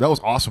that. Yeah, that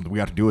was awesome that we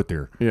got to do it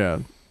there. Yeah.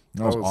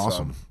 That was was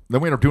awesome. fun. Then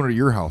we ended up doing it at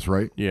your house,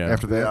 right? Yeah.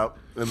 After that,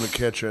 Yeah. In the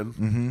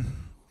kitchen.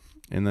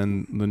 And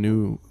then the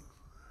new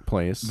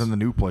place then the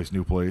new place.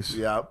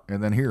 Yeah.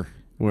 And then here.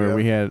 where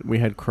Yeah. we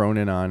had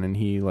Cronin on, and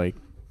he like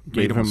Made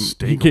gave him a him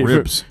steak, he gave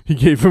ribs. Him, he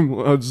gave him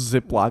a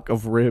Ziploc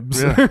of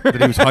ribs. that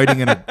he was hiding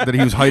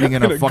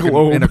in a a fucking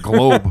globe. in a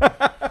globe.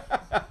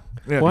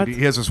 Yeah, What? dude,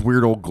 he has this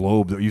weird old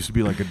globe that used to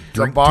be like a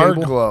drink bar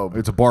table. globe.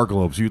 It's a bar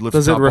globe. So you lift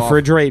Does the it top off.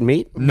 refrigerate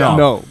meat? No,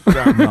 No.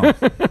 no,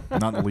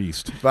 not in the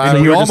least. But And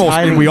we we were just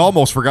hiding-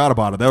 almost forgot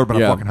about it. That would have been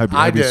Yeah. a fucking heavy,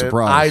 I heavy did.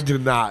 surprise. I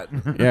did not.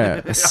 Yeah. A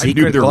I knew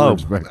secret there were globe.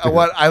 ribs back there.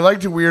 What I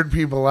like to weird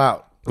people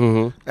out.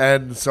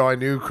 And so I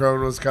knew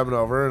Crone was coming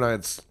over, and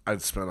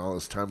I'd spent all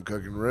this time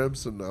cooking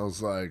ribs, and I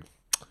was like,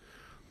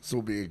 "This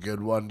will be a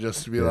good one,"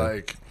 just to be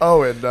like,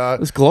 "Oh, and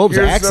This globe's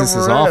here's axis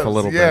some is off a ribs."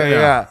 little Yeah, bit.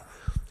 yeah.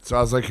 So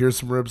I was like, "Here's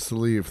some ribs to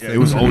leave." It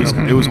was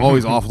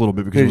always off a little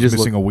bit because You it was just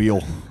missing a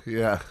wheel.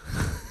 Yeah.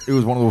 It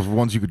was one of those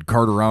ones you could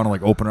cart around and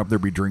like open up.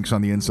 There'd be drinks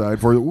on the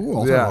inside for you. Ooh,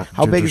 I'll Yeah. have a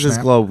How big ginger is this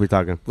snap. globe we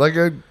talking?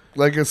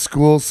 like a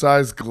school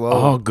sized globe.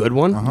 Oh, good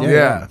one.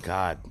 Yeah.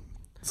 God.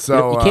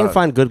 So you can't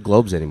find good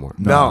globes anymore.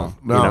 no.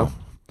 You know?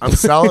 I'm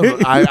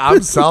selling.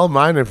 I'm selling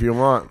mine if you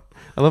want.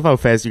 I love how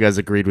fast you guys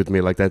agreed with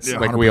me. Like that's Yeah,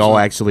 like we all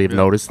 100%. actually have Yeah.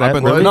 noticed I've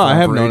that. been there No, I for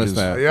have ages. noticed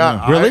that.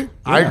 Yeah. Really?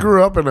 I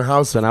grew up in a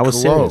house. Then of I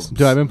was serious. globes.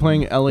 Dude, I've been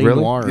playing L.A.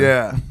 Really? Noir.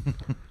 Yeah.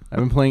 I've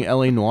been playing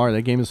L.A. Noir.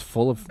 That game is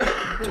full of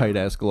tight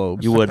ass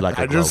globes. You would like.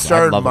 A I globe. just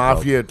started I'd love a globe.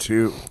 Mafia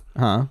 2.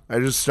 Huh? I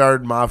just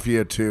started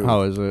Mafia 2.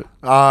 How is it?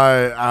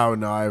 I don't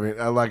know. I mean,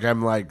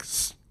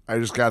 I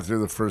just got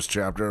through the first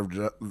chapter of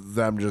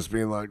them just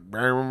being like,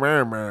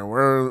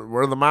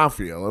 we're the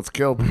mafia. Let's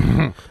kill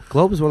people.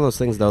 Globe is one of those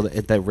things though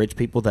that rich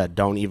people that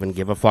don't even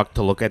give a fuck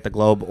to look at the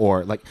globe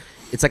or like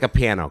it's like a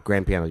piano,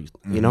 grand piano.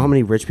 You know how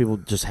many rich people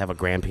just have a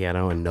grand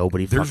piano and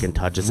nobody fucking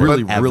touches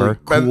really, it ever? really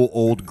cool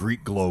old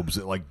Greek globes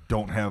that like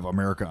don't have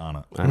America on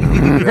it.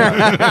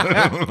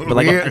 But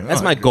like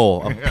that's my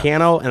goal: a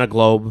piano and a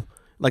globe,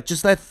 like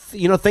just that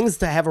things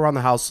to have around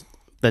the house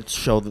that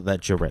show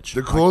that you're rich.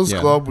 The coolest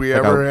Yeah. globe we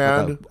Like ever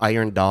like had. a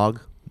iron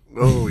dog.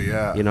 Oh,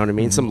 yeah. You know what I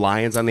mean? Some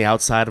lions on the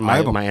outside of I my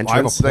have a- my I have a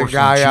entrance. The porcelain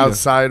guy cheetah.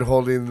 outside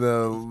holding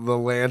the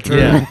lantern.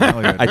 Yeah, Oh,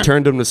 yeah. I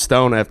turned him to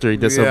stone after he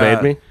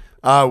disobeyed me.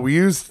 We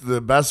used the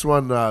best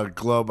one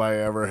globe I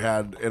ever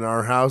had in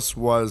our house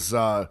was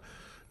it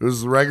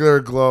was a regular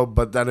globe,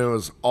 but then it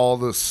was all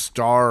the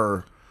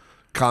star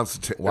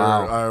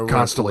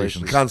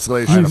Constellations.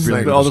 Constellations.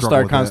 feeling all the struggle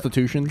star with that.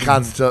 constitutions.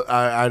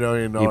 I don't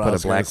even know You what put I a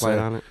was gonna black light say.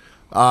 on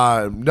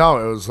it. No,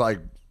 it was like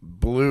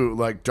blue,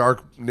 like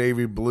dark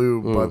navy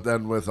blue, but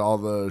then with all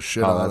the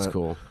shit Oh, on that's it.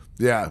 cool.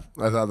 Yeah,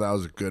 I thought that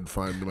was a good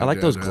find. I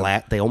like those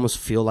glass. They almost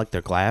feel like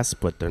they're glass,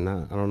 but they're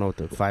not. I don't know what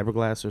they're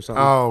fiberglass or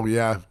something. Oh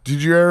yeah.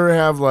 Did you ever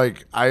have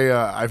like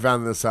I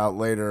found this out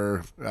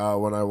later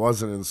when I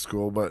wasn't in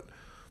school, but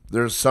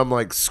there's some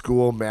like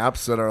school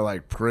maps that are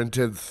like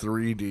printed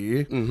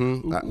 3D.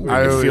 Mm-hmm. I You can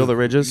always- feel the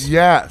ridges.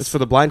 Yes. It's for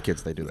the blind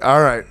kids. They do that.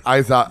 All right.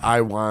 I thought I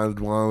wanted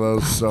one of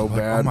those so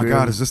bad. Oh my dude.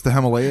 God, is this the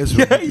Himalayas?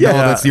 Yeah. No,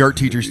 that's the art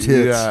teacher's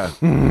tits.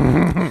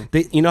 Yeah.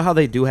 You know how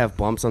they do have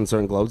bumps on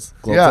certain globes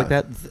Yeah. like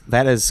that?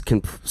 That is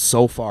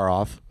so far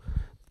off.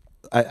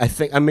 I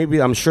think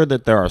I'm sure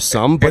that there are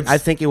some, but I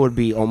think it would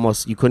be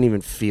almost you couldn't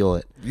even feel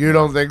it. You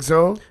don't think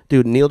so?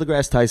 Dude, Neil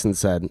deGrasse Tyson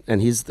said, and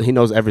he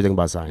knows everything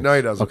about science. No,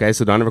 he doesn't. Okay,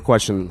 so don't ever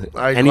question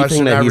I anything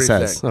question that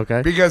everything. he says.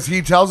 Okay. Because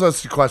he tells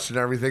us to question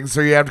everything,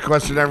 so you have to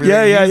question everything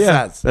Yeah. he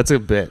says. That's a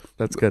bit.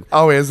 That's good.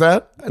 Oh, is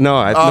that? No,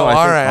 I. Oh, no, I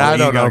all think, right. I He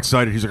don't got know.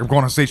 excited. He's like, I'm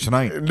going on stage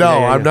tonight. No,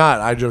 Yeah. I'm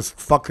not. I just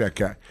fuck that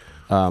guy.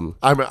 I'm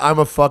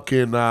a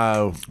fucking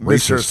Mr.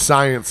 Racist.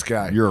 Science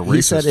guy. You're a racist.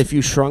 He said if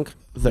you shrunk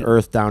the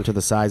Earth down to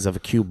the size of a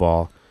cue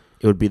ball,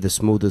 it would be the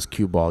smoothest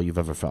cue ball you've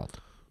ever felt.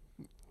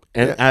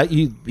 And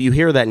you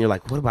hear that and you're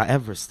like, what about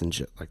Everest and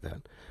shit like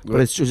that? But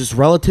it's just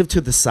relative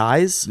to the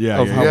size Yeah,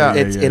 of yeah, how yeah,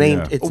 it yeah, ain't.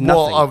 yeah. It's Well,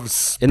 nothing. of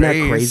space. Isn't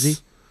that crazy?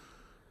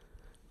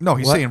 No,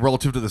 he's What? saying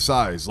relative to the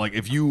size. Like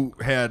if you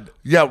had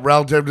Yeah,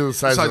 relative to the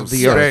size of the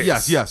space. Earth.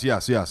 Yes,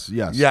 Yes.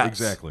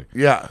 exactly.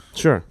 Yeah.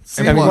 Sure.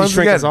 See, I mean, once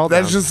shrink again, us all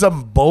that's down. just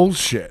some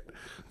bullshit.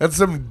 That's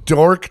some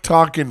dork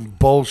talking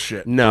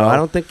bullshit. No, bro. I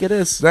don't think it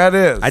is. That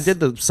is. I did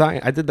the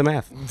science. I did the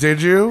math.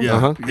 Did you? Yeah.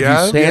 Uh-huh.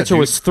 Yeah. The answer dude.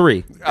 was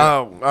 3. Oh,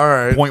 all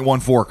right.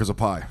 0.14 because of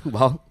pi.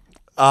 Well,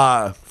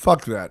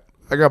 Fuck that.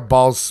 I got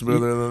balls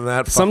smoother than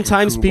that. fucking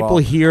sometimes cool people ball.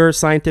 hear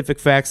scientific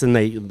facts and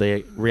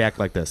they react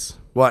like this.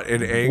 What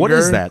in anger? What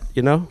is that?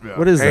 You know?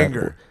 What is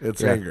Anger. that?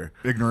 It's Yeah. anger.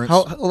 Ignorance.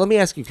 Let me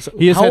ask you.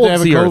 He just how had to old's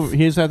have a the COVID. Earth?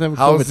 He just had to have a COVID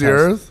How's the test.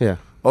 Earth? Yeah.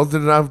 Old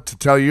enough to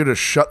tell you to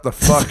shut the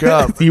fuck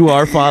up. You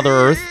are Father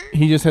Earth.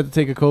 He just had to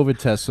take a COVID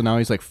test, so now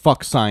he's like,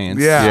 "Fuck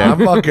science." Yeah, Yeah. I'm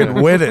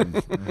fucking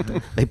winning.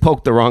 They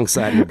poked the wrong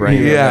side of your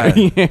brain. Yeah. I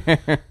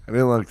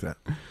didn't like that.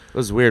 It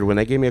was weird. When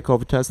they gave me a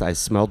COVID test, I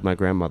smelled my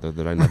grandmother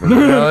that I never knew.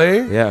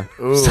 Really? Yeah.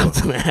 Ooh.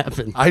 Something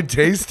happened. I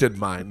tasted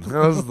mine. That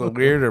was the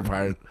weirder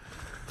part.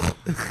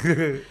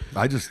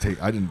 I just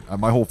take. I didn't.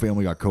 My whole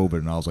family got COVID,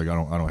 and I was like, I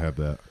don't have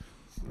that.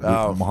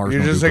 Oh, My heart's you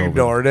don't just do COVID.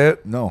 ignored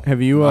it. No.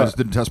 Have you, I just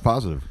didn't test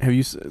positive. Have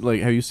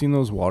you seen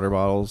those water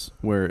bottles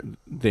where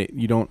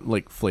you don't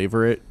like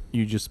flavor it?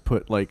 You just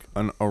put like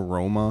an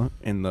aroma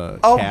in the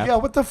Oh cap. yeah,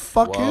 what the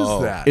fuck Whoa.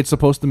 is that? It's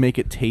supposed to make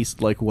it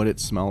taste like what it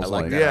smells I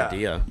like like. that Yeah.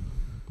 idea.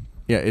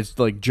 Yeah, it's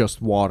like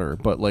just water,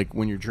 but like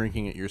when you're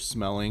drinking it, you're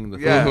smelling the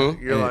Yeah, thing,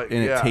 you're and, like-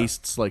 and yeah. it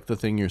tastes like the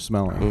thing you're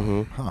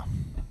smelling.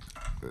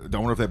 I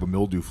wonder if they have a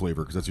mildew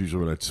flavor because that's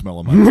usually what I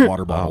smell in my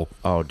water bottle.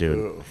 Oh,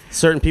 dude.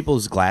 Certain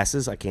people's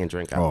glasses, I can't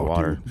drink out of Oh,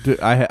 water. Dude,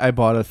 I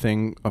bought a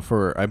thing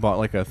I bought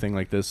like a thing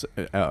like this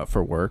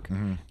for work,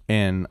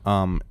 and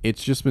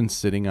it's just been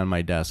sitting on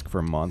my desk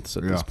for months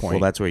at this Yeah. point. Well,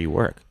 that's where you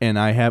work. And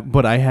I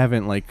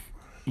haven't like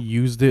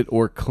used it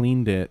or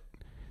cleaned it,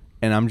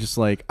 and I'm just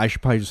like, I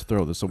should probably just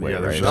throw this away. Yeah,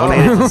 right there's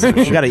now.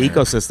 just- You got an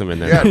ecosystem in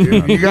there. yeah,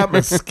 dude, you got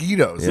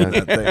mosquitoes in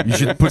that thing. You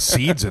should put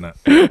seeds in it.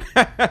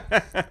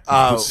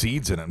 Put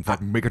seeds in it and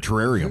fucking make a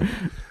terrarium.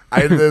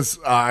 I had this.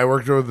 I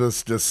worked with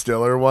this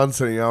distiller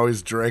once, and he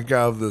always drank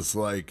out of this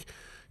like.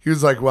 He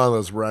was like one of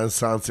those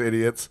Renaissance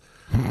idiots,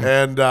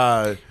 and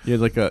He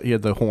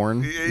had the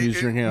horn. He was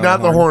drinking out of not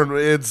a the horn.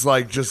 It's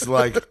like just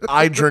like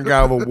I drink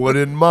out of a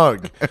wooden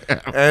mug,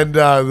 and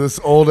this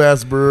old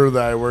ass brewer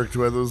that I worked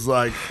with was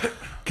like,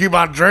 "Keep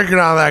on drinking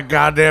out of that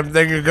goddamn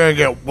thing, you're gonna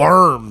get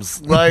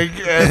worms." Like,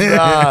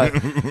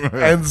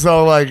 and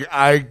so like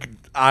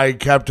I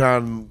kept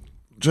on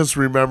just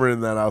remembering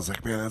that. I was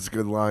like, man, that's a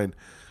good line.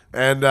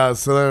 And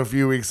so then a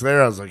few weeks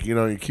later, I was like,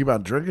 you keep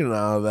on drinking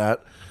out of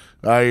that,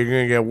 you're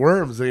gonna get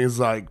worms. And he's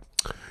like,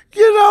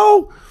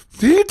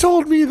 he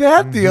told me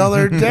that the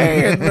other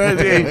day. And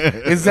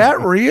is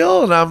that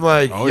real? And I'm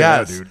like, Oh, yeah,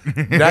 yes.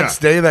 dude. Next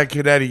day, that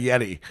kid had a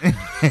Yeti.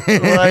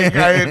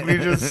 Like we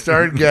just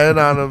started getting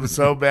on him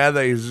so bad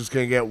that he's just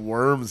gonna get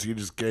worms. He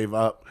just gave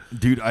up.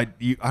 Dude, I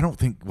don't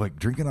think like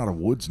drinking out of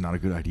wood's not a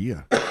good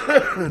idea.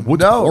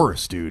 Wood's No.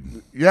 porous,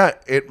 dude. Yeah,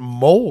 it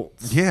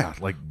molds. Yeah,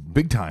 like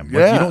big time. Like,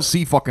 Yeah. you don't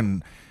see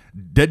fucking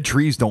dead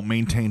trees don't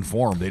maintain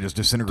form. They just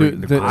disintegrate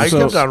Dude, into the- I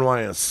crystals. kept on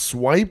wanting to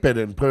swipe it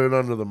and put it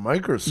under the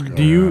microscope.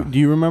 Do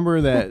you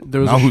remember that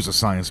there was Now a who's a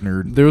science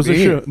nerd? there was a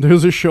Me. show there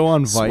was a show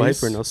on Swipe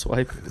Vice. or no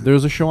swipe? There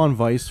was a show on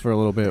Vice for a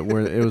little bit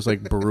where it was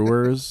like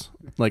brewers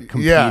like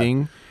Yeah.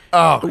 competing.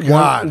 Oh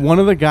God! One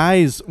of the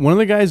guys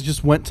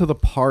just went to the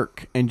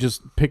park and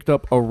just picked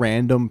up a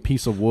random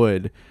piece of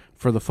wood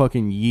for the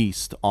fucking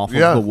yeast off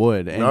Yeah. of the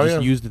wood and Oh,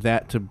 just yeah. used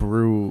that to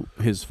brew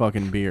his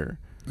fucking beer.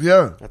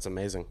 Yeah, That's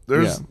amazing.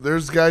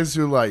 there's guys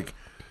who like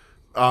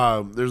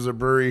there's a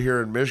brewery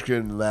here in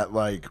Michigan that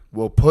like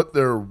will put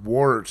their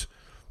wort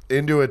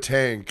into a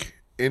tank,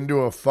 into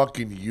a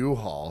fucking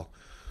U-Haul,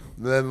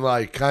 then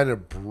like kind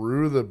of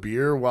brew the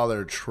beer while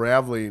they're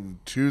traveling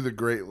to the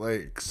Great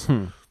Lakes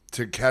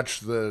to catch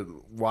the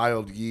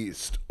wild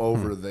yeast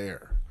over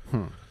there.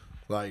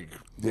 Like,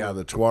 yeah,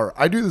 the terroir.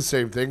 I do the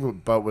same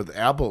thing, but with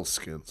apple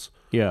skins.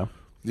 Yeah.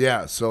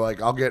 Yeah, so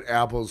like I'll get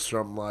apples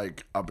from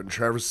like up in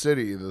Traverse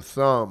City, the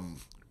Thumb,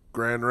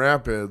 Grand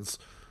Rapids,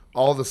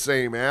 all the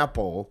same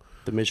apple.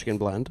 The Michigan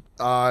blend.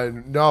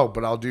 No,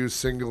 but I'll do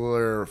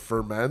singular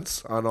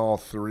ferments on all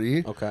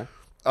three Okay.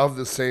 of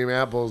the same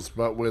apples,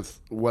 but with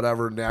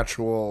whatever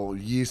natural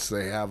yeast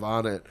they have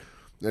on it.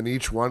 And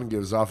each one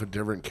gives off a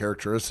different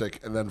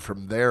characteristic, and then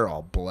from there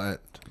I'll blend.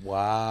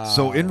 Wow.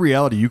 So in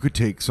reality, you could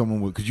take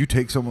someone. Could you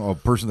take a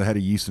person that had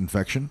a yeast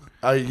infection?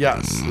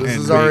 Yes, this And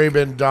has already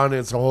been done.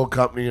 It's a whole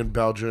company in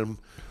Belgium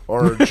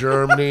or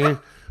Germany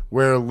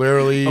where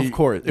literally, Of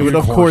course. It would,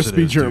 of course, it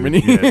be is, dude.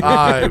 Germany.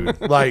 Yeah,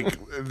 like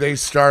they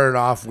started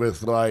off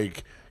with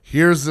like,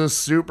 here's this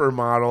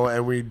supermodel,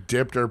 and we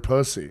dipped her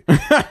pussy,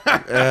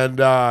 and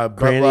but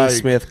Granny like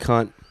Smith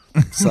cunt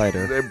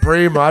cider. they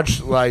pretty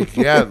much like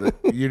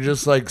you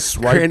just like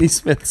swipe Granny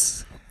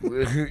Smith's.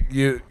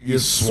 you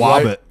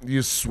swab swipe,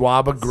 you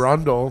swab a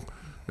grundle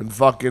and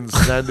fucking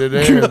send it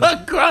in,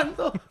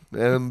 Grundle.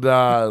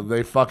 and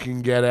they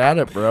fucking get at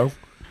it, bro.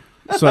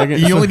 So I get,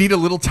 You only need a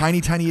little tiny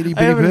itty I bitty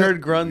haven't bit.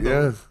 heard Grundle.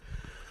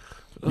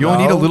 Yeah. You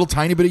only need a No. little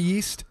tiny bit of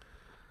yeast.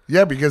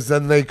 Yeah, because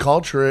then they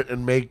culture it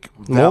and make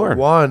that More.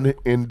 one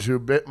into a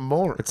bit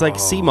more. It's like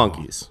sea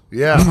monkeys.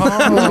 Yeah.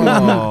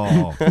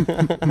 Oh,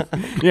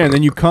 yeah, and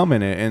then you come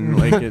in it, and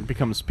like it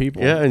becomes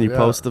people. Yeah, and you Yeah.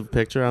 post the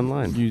picture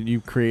online.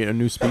 You create a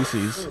new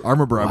species. I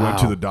remember I went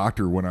to the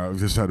doctor when I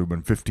just had to have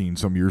been 15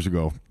 some years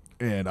ago,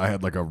 and I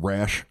had like a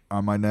rash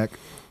on my neck,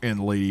 and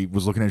the lady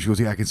was looking at it. She goes,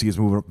 "Yeah, I can see it's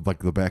moving up like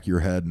the back of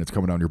your head, and it's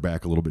coming down your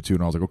back a little bit too."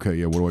 And I was like, "Okay,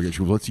 yeah, what do I get?" She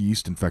goes, "Well, it's a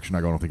yeast infection."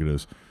 I go, "I don't think it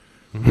is."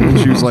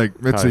 She was like,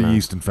 "It's a Probably not.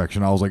 yeast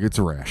infection." I was like, "It's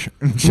a rash."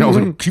 I was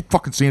like, "Keep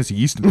fucking saying it's a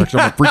yeast infection.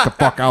 I'm gonna freak the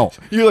fuck out."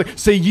 You're like,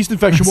 say yeast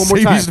infection one more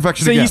Say time. yeast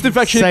infection Say again. yeast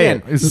infection Say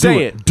again. it.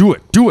 Say it. Do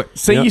it. Do it.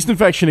 Say Yep. yeast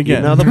infection You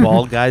again. know the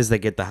bald guys that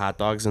get the hot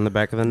dogs in the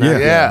back of the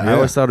neck? Yeah. Yeah. I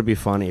always thought it'd be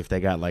funny if they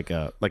got like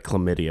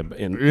chlamydia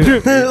in.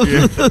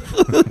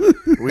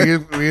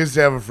 we used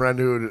to have a friend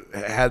who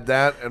had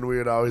that, and we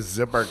would always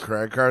zip our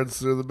credit cards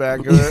through the back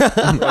of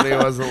it when he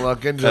wasn't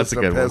looking, just That's a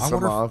to good one. piss I him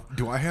wonder off.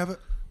 do I have it?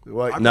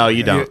 What- No,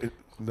 you don't.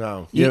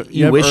 No. You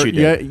have wish you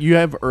did. You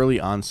have early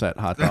onset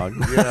hot dog.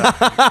 Yeah.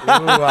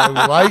 Ooh, I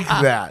like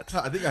that.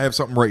 I think I have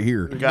something right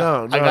here.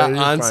 No, I got you're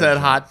onset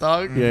fine. hot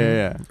dog.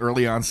 yeah.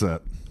 Early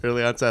onset.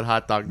 Early onset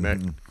hot dog neck.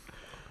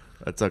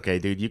 That's okay,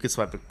 dude. You can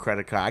swipe a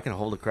credit card. I can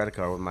hold a credit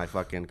card with my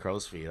fucking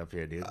crow's feet up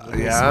here, dude.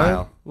 yeah?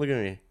 Smile. Look at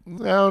me.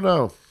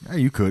 No. Yeah,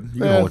 you could.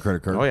 You can Yeah. hold a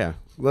credit card. Oh yeah.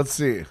 Let's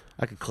see.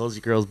 I could close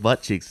your girl's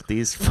butt cheeks with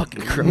these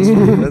fucking crow's feet.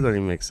 That doesn't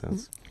even make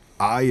sense.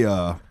 I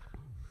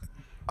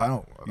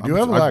don't. You do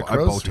have a lot of I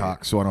crow's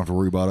Botox, so I don't have to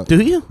worry about it.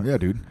 Do you? Yeah,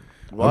 dude.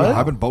 What?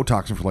 I've been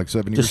Botoxing for like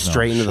 7 years Just now.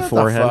 straight into the Shut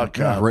forehead. fuck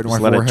Yeah, up. right in my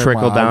Just let it forehead,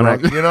 trickle my down.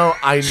 eyebrow. You know,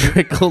 I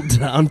Trickle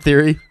down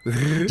theory.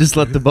 Just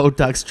let the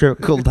Botox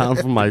trickle down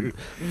from my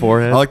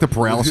forehead. I like the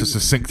paralysis to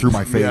sink through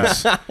my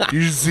face.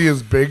 you should see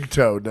his big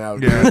toe now.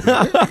 Dude.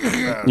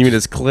 You mean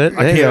his clit?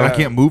 I Hey,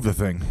 can't move the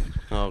thing.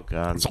 Oh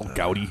god. It's all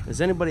gouty.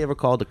 Has anybody ever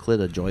called a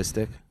clit a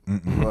joystick?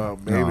 Well,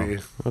 maybe.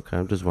 Okay,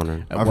 I'm just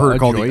wondering. I've Well, heard a it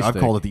called. I've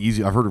joystick. called it the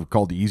easy. I've heard it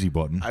called the easy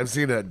button. I've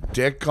seen a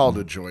dick called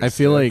a joystick. I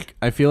feel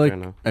like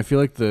enough.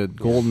 the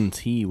golden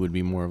tee would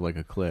be more of like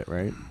a clit,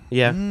 right?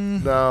 Yeah.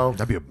 no.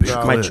 That'd be a big No.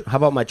 clit. How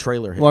about my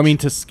trailer hitch? Well, I mean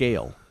to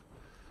scale.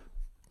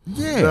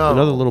 Yeah. No.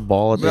 another little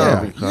ball at the No,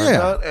 end of the car. Yeah.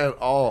 not at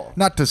all.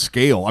 Not to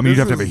scale. I mean, This you'd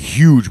have to have a is-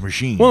 huge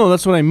machine. Well, no,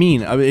 that's what I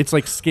mean. It's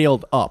like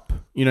scaled up.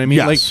 You know what I mean?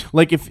 Yes.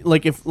 Like if in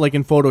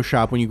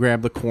Photoshop when you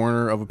grab the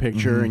corner of a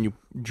picture and you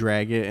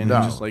drag it and No.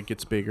 it just like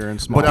gets bigger and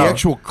smaller. but the No.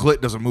 actual clit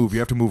doesn't move. You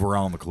have to move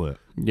around the clit.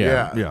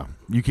 yeah. Yeah,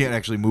 you can't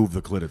actually move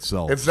the clit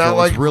itself. It's So not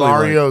like really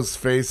Mario's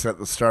face at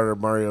the start of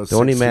Mario. The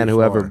only man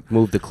who 64. ever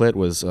moved the clit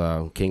was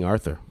King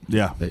Arthur.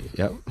 yeah,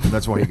 Yep,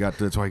 that's why he got.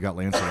 That's why he got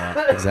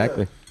Lancelot.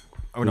 exactly.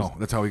 Oh no,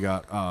 that's how he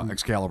got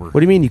Excalibur.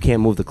 What do you mean you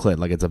can't move the clit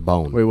like it's a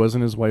bone? Wait,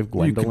 wasn't his wife You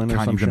Gwendolyn can or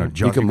kind of something? adjust.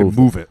 You You can can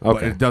move it, but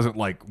Okay. it doesn't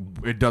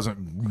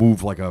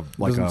move like a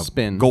Doesn't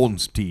spin. golden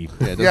tee.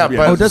 Yeah, but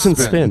Oh, it doesn't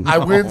spin. I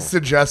wouldn't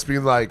suggest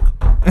being like,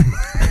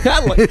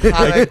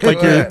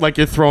 like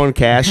you're throwing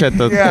cash at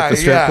the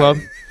strip club.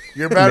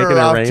 You're better Making it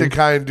off rain. to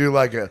kind of do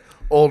like a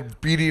old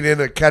beating in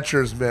a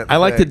catcher's mitt. I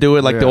like to thing. do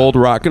it like the Yeah. old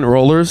rock and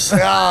rollers, Oh,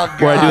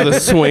 where I God. do the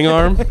swing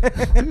arm.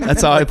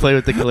 That's how I play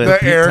with the clit.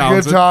 the air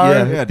Townsend. guitar.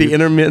 yeah, Yeah, the dude.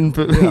 intermittent.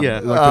 Yeah,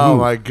 Like the Oh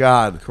move. my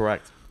God,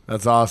 correct.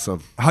 that's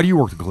awesome. How do you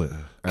work the clit,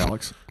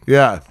 Alex?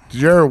 Yeah,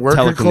 did you ever work a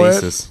clit?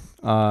 Telekinesis.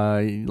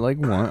 Like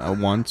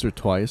once or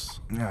twice.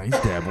 Yeah, he's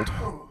dabbled.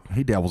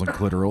 He dabbles in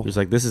clitoral. He's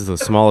like, this is the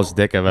smallest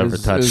dick I've ever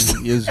touched.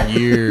 Is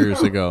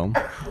years ago.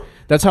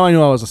 That's how I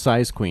knew I was a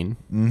size queen.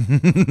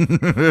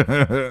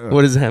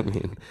 What does that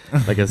mean?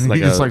 Like a He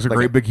just likes a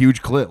great big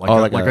huge clit, like, oh,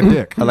 like a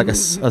dick. like a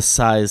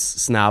size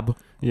snob.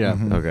 Yeah.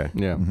 Okay.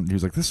 Yeah. He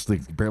was like, this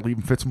thing barely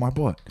even fits in my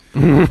butt.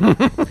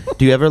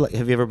 Do you ever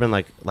have you ever been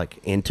like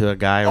into a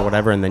guy or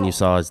whatever, and then you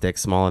saw his dick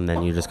small, and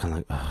then you just kind of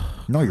like, oh.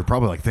 No, you're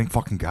probably like, thank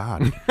fucking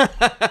God.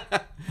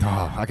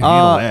 I can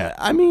handle that.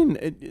 I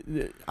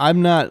mean,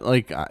 I'm not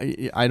like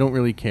I don't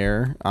really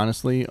care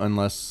honestly,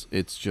 unless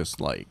it's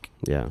just like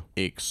Yeah.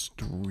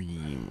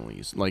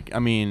 extremely like. I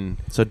mean,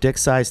 So dick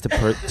size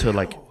to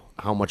like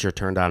how much you're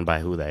turned on by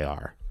who they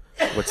are.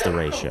 What's the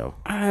ratio?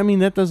 I mean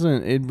that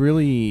doesn't. It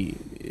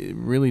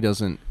really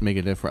doesn't make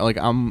a difference. Like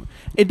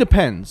it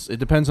depends. It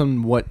depends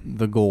on what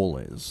the goal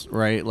is,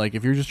 right? Like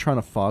if you're just trying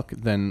to fuck,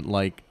 then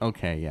like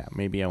okay, yeah,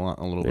 maybe I want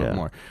a little bit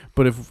more.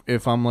 But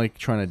if I'm like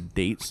trying to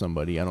date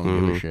somebody, I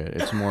don't give a shit.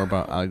 It's more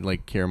about I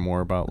like care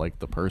more about like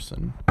the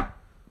person.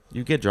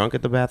 You get drunk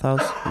at the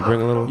bathhouse? You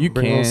bring a little. You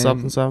bring can a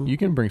little something. You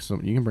can bring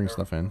some. You can bring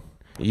stuff in.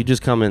 You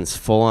just come in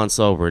full on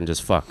sober and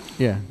just fuck.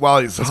 Yeah. While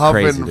he's That's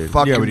huffing crazy, dude.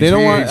 fucking Yeah, but They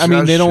don't want. I mean,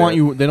 THC they don't want shit.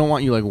 you. They don't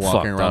want you like walking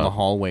Fucked around the up.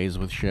 hallways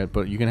with shit.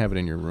 But you can have it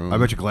in your room. I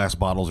bet you glass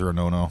bottles are a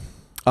no-no.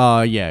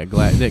 Yeah.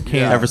 That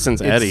can. Ever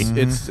since Eddie.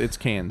 It's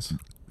cans.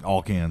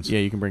 All cans. Yeah,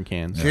 you can bring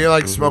cans. Can you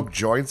like smoke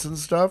joints and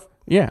stuff?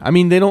 Yeah, I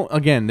mean they don't.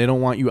 Again, they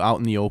don't want you out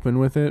in the open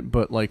with it.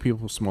 But like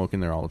people smoke in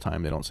there all the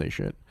time. They don't say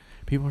shit.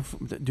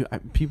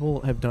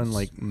 People have done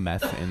like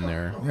meth in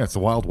there. Yeah, it's the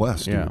Wild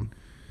West, dude. Yeah.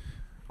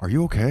 Are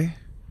you okay?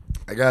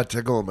 I got a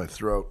tickle in my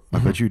throat. I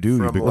bet you do. You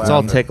From big last- Let's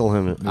all fat- tickle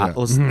him. Yeah.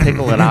 Let's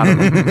tickle it out of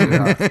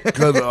him.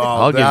 Cause,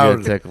 I'll give you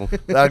a tickle.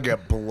 That'd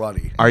get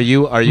bloody. Are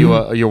you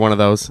you're one of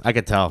those? I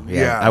could tell.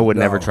 Yeah, I would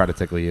never no. try to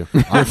tickle you.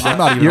 I'm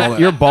not even all that.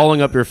 You're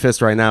balling up your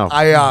fist right now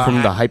I,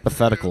 from the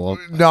hypothetical.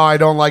 No, I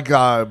don't like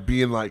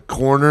being like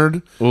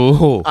cornered.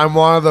 Ooh. I'm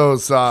one of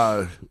those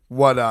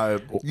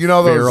you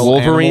know those Feral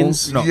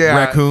Wolverines? No,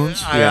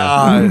 raccoons.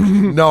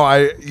 You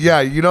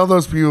know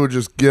those people who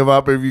just give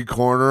up if you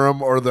corner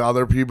them, or the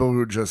other people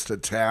who just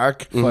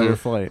attack. Fight or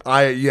flight.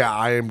 I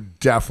am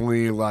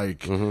definitely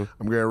like I'm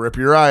gonna rip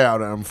your eye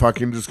out. And I'm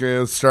fucking just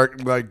gonna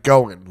start like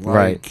going like,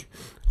 Right.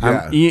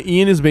 Yeah,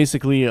 Ian is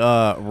basically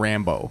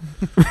Rambo.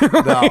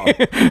 no.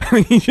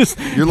 he just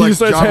You're he like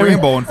starts John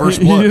Rambo in First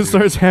He Blood, just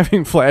dude. starts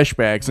having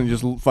flashbacks and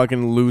just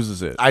fucking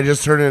loses it I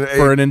just turned in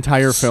for an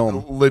entire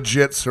film.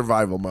 legit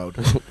survival mode.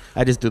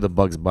 I just do the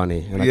Bugs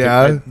Bunny, and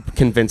Yeah. I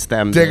convince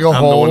them Dig that a I'm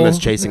the one hole. that's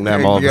chasing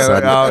them all of a Yeah,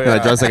 sudden. oh, And I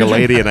yeah. dress like a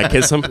lady and I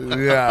kiss him.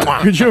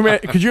 Yeah, Could you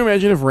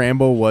imagine if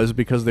Rambo was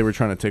because they were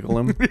trying to tickle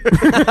him?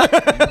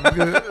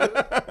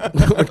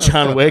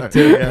 John Wick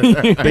too.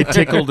 They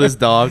tickled his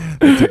dog.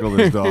 Tickle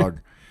this dog.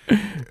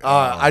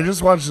 I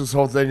just watched this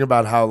whole thing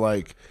about how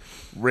like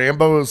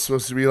Rambo was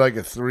supposed to be like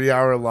a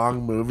 3-hour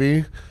long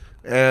movie,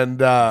 and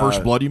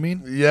First Blood, you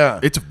mean? Yeah,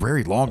 It's a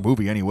very long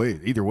movie anyway,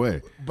 either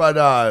way. but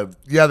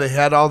they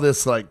had all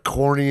this like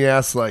corny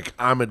ass like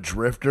I'm a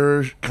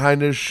drifter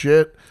kind of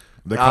shit.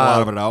 They cut a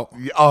lot of it out.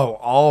 Oh,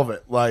 all of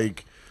it.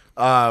 Like,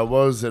 what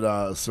was it?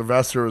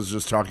 Sylvester was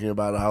just talking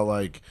about how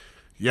like,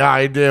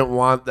 I didn't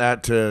want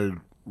that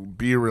to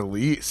be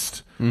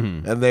released,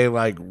 and they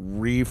like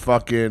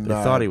re-fucking They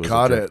thought he was a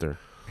cut drifter.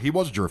 He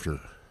was a drifter.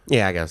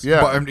 Yeah, I guess.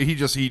 Yeah. But I mean, he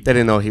They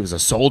didn't know he was a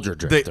soldier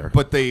drifter.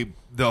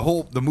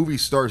 the movie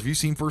starts. Have you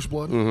seen First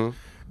Blood? Mm-hmm.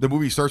 The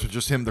movie starts with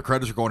just him. The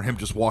credits are going him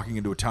just walking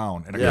into a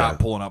town and a Yeah. cop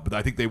pulling up. But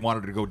I think they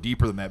wanted to go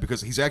deeper than that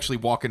because he's actually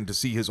walking to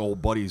see his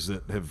old buddies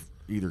that have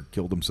either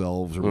killed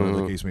themselves or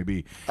whatever the case may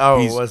be. Oh,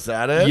 He's- was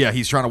that it? Yeah,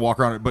 he's trying to walk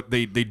around it, but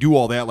they do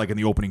all that like in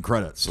the opening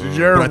credits. Did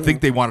you ever- But I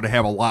think they wanted to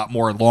have a lot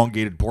more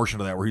elongated portion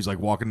of that where he's like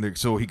walking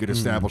so he could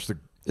establish the.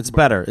 It's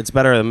better. It's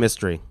better than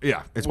mystery.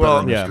 Yeah, it's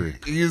Well, better than yeah.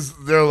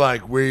 mystery. They're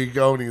like, where you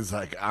going? He's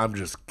like, I'm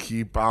just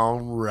keep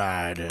on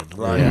riding.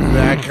 Like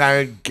that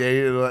kind of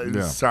gay. Like,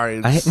 Yeah. Sorry.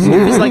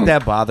 Movies like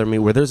that bother me.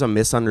 Where there's a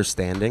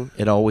misunderstanding,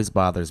 it always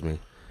bothers me.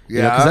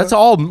 Yeah. Because that's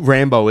all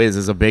Rambo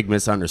is a big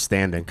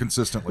misunderstanding.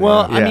 Consistently.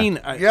 Well, yeah. I Yeah. mean,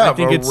 Yeah, I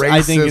think but it's.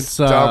 I think racist, it's.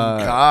 dumb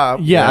cop.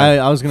 Yeah,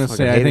 Yeah. I was gonna Fucking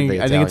say. I hated think.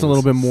 the I think it's a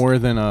little bit Italians. more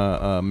than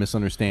a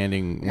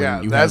misunderstanding. When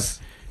Yeah, you that's-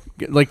 have,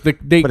 like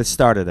they. But it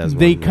started as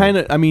they one, yeah. kind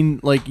of. I mean,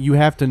 like you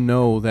have to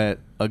know that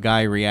a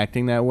guy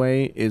reacting that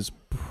way is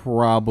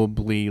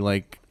probably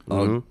like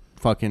a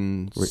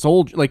fucking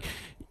soldier.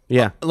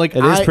 Yeah, Like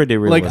it is I- pretty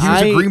like realistic. he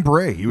was I- a Green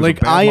Beret. He was like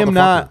a bad I am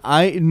not.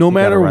 motherfucker. No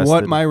matter what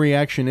arrested. my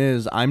reaction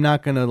is, I'm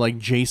not gonna like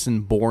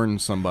Jason Bourne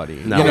somebody.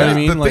 No. You know what I Yeah,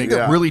 mean? the Like, thing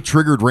that really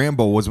triggered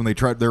Rambo was when they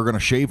were going to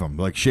shave him,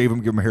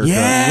 give him a haircut.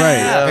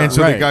 Yeah. And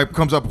so Right. the guy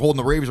comes up holding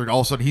the razor, and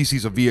all of a sudden he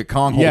sees a Viet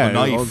Cong holding yeah, a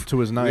knife. to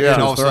his knife. Yeah. to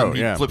And all his of a sudden throat,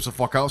 he yeah. flips the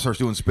fuck out, starts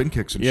doing spin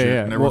kicks and Yeah, shit.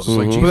 yeah. And everyone's Well,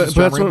 just like, but, Jesus,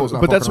 but John that's Rambo's what,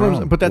 not but that's fucking what I'm,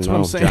 around. but that's what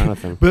I'm No, saying.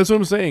 Jonathan. But that's what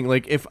I'm saying.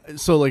 Like if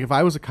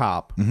I was a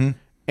cop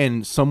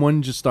and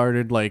someone just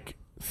started like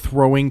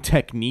throwing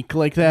technique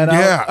like that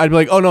Yeah. out, I'd be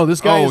like, oh no,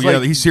 this guy Oh is yeah,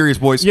 like, he's serious,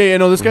 boys. yeah,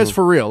 no, this guy's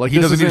for real. Like He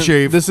this doesn't need a isn't-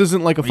 shave. This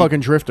isn't like a fucking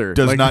drifter.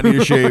 Does Like- not need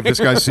a shave. This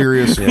guy's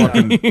serious.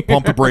 Fucking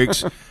pump the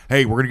brakes.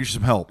 Hey, we're gonna get you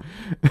some help.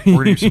 We're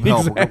gonna get you some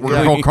help. We're gonna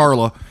Exactly. call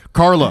Carla.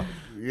 Carla.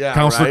 Yeah,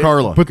 Counselor right?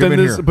 Carla. But come then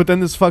in this, here. but then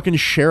this fucking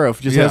sheriff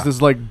just has Yeah.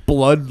 this like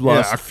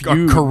bloodlust Yeah, a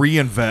feud.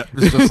 Korean vet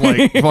is just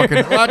like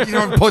fucking. What, you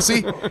know,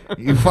 pussy.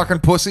 You fucking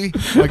pussy.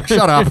 Like,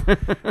 shut up.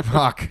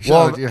 Fuck. Shut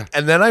Well, up. Yeah.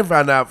 and then I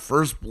found out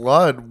First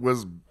Blood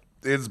was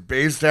it's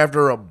based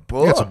after a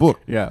book. Yeah, it's a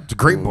book. Yeah. It's a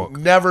great book.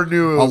 Never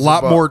knew it A was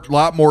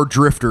lot more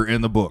drifter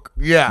in the book.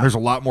 Yeah. There's a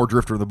lot more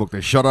drifter in the book.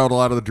 They shut out a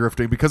lot of the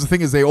drifting because the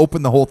thing is they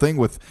open the whole thing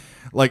with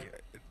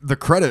like the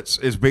credits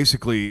is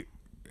basically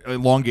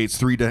elongates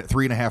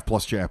 3.5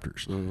 plus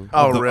chapters.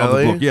 Oh, of the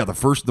really? book. Yeah, the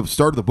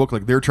start of the book,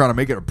 like they're trying to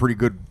make it a pretty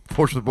good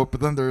portion of the book,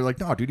 but then they're like,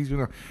 no, dude, he's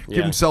gonna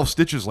give himself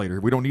stitches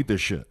later. We don't need this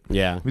shit.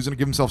 Yeah. He's gonna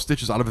give himself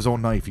stitches out of his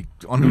own knife. He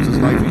undoes his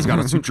knife. He's got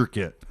a suture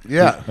kit.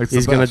 Yeah. It's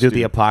He's the gonna best, do dude.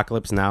 the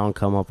apocalypse now and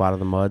come up out of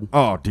the mud.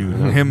 Oh, dude,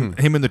 him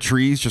in the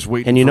trees just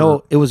waiting. And you know,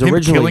 for it was him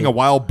originally- killing a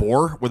wild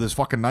boar with his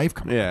fucking knife.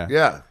 Coming. Yeah.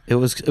 Yeah. It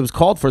was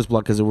called First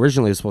Blood because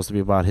originally it was supposed to be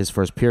about his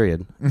first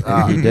period.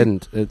 He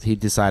didn't. He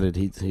decided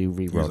he He's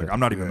rewrote like, it. I'm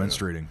not even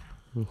menstruating.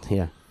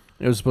 Yeah.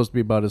 It was supposed to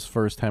be about his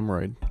first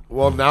hemorrhoid.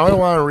 Well, now I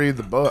want to read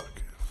the book.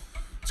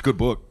 It's a good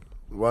book.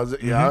 Was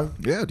it? Yeah.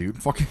 Yeah, dude.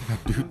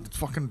 It's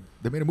fucking.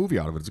 They made a movie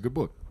out of it. It's a good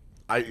book.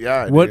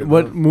 I What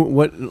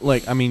did.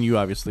 like? I mean, you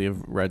obviously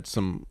have read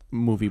some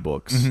movie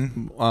books.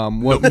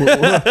 What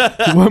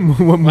Why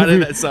movie?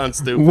 did that sound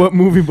stupid? What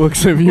movie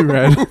books have you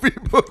read? Movie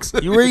books.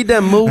 You read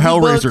them movie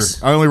Hellraiser.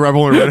 books? I've only read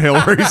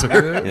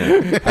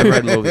Hellraiser. Yeah, I've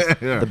read movies.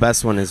 The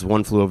best one is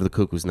One Flew Over the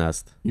Cuckoo's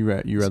Nest. You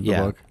read the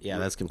Yeah, book. yeah,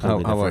 that's How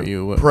completely about different.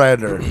 you? What,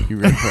 Predator. you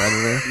read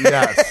Predator?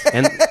 Yes.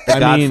 And The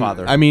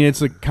Godfather. I mean,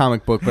 it's a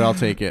comic book, but I'll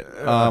take it.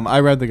 I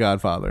read The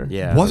Godfather.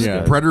 yeah, Was Yeah.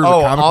 it Predator?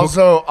 Oh, the comic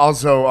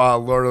also,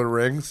 Lord of the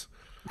Rings.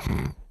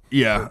 book?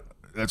 Yeah,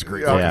 that's a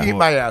great. Oh, fucking eat book.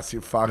 my ass, you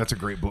fuck. That's a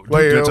great book.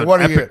 Wait, Dude, that's an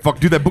what are you- epic fuck.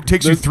 Dude, that book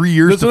takes you 3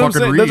 years That's to what I'm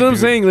fucking saying. read. That's what I'm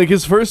dude. saying. Like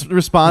his first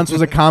response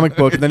was a comic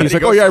book, and then he's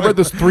like, "Oh yeah, I read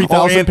this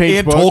 3,000 page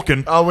and book."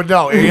 Tolkien. Oh well,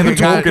 no, And the it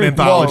got- Tolkien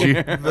anthology.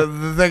 well,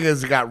 the thing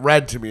is, it got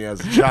read to me as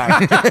a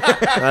child.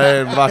 I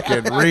didn't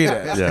fucking read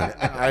it.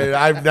 Yeah.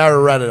 I've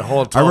never read it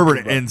whole. I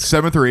remember Tolkien in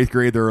 7th or 8th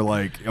grade, they were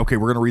like, "Okay,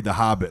 we're gonna read The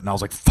Hobbit," and I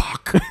was like,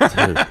 "Fuck."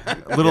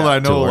 Little did I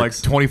know, like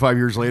dorks. 25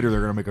 years later,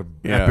 they're gonna make an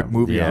Yeah. epic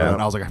movie out of Yeah. it.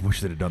 And I was like, I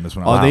wish they'd have done this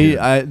when I Oh, was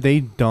a kid. they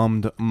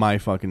dumbed my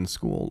fucking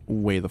school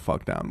way the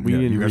fuck down. We Yeah,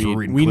 didn't you guys were read.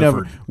 reading We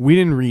Clifford. we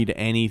didn't read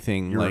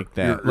anything like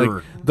that. you're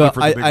Like the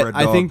Clifford the Big Red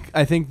Dog.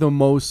 I think the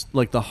most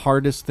like the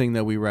hardest thing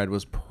that we read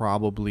was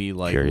probably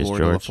like Curious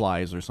Lord of the George.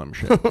 Flies or some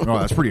shit. Oh,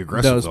 that's pretty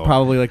aggressive. That was though.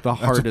 probably like the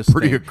That's a hardest.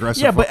 pretty thing.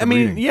 aggressive Yeah, but I fucking mean,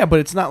 reading. yeah, but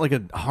it's not like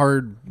a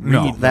hard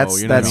No. read. That's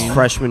though, you know what that's I mean?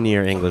 freshman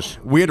year English.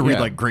 We had to read Yeah.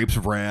 like Grapes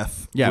of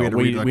Wrath. Yeah, we had to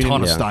read a we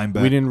ton of didn't-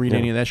 Steinbeck. We didn't read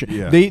any of that shit.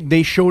 Yeah.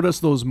 They showed us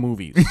those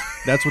movies.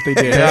 That's what they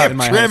did in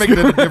my house. Trying to make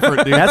it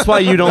different, dude. That's why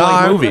you don't No, like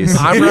I'm- movies.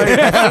 I'm right,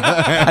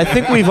 I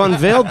think we've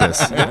unveiled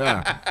this.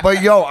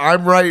 but yo,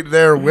 I'm right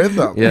there with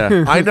them.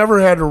 Yeah. I never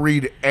had to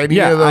read any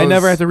Yeah, of those. I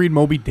never had to read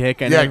Moby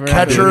Dick. I Yeah, never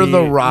had to Catcher in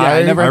the read- Rye. Yeah,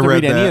 I never had I to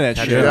read read any of that.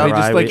 that shit. Catcher in the They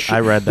just Rye, like I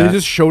read They that.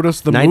 just showed us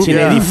the movie.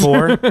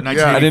 1984.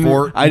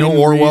 1984. I didn't no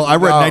Orwell. read- I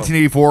read no.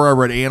 1984. I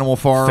read Animal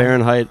Farm.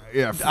 Fahrenheit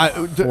Yeah.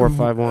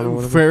 451 or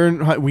whatever.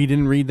 Fahrenheit. We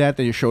didn't read that.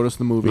 They just showed us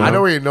the movie. I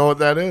don't even know what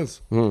that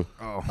is.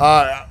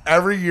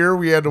 Every year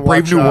we had to watch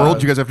Brave New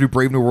World. You guys have to do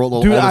Brave New World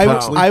all Dude, the I time.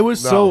 was, I was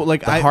so No.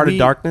 like The I, Heart of we-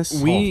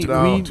 Darkness? We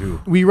no, we,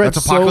 dude. we read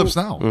That's Apocalypse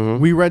so, Now.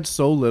 We read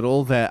so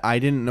little that I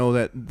didn't know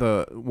that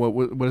the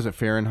what is it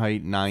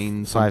Fahrenheit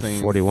 9 something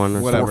 541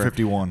 or whatever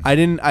 451. I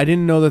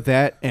didn't know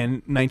that and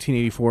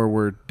 1984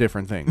 were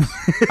different things.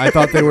 I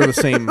thought they were the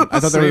same. I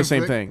thought they were the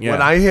same thing. Yeah.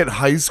 When I hit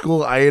high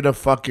school, I had a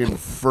fucking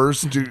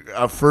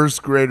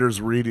first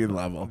grader's reading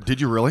level.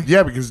 Did you really?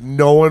 Yeah, because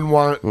no one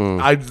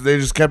they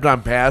just kept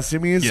on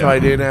passing me, so Yeah. I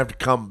didn't have to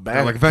come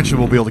back. Like eventually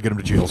we'll be able to get him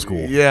to jail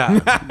school. yeah,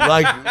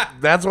 like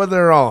that's what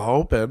they're all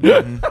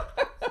hoping.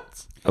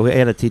 We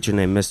had a teacher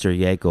named Mr.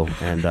 Yekel,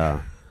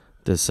 and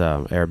this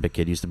Arabic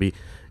kid used to be,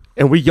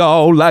 and we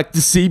all like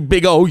to see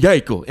big old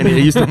Yekel, and he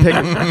used to pick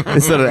him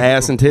instead of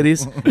ass and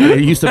titties. And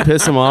it used to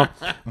piss him off.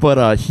 But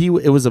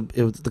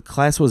the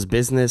class was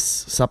business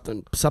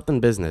something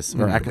business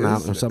or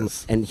economics or something.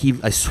 And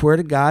I swear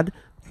to God,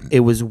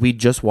 we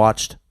just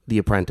watched The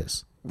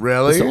Apprentice.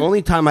 Really? It's the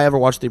only time I ever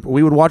watched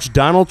we would watch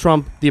Donald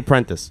Trump, The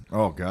Apprentice.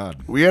 Oh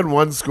God. We had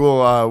one school,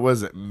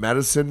 was it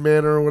Medicine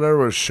Man or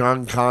whatever, with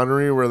Sean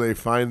Connery, where they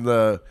find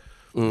the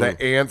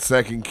ants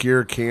that can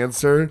cure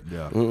cancer.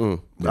 Yeah. Uh,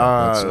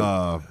 That's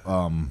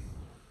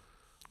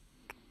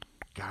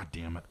God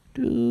damn it.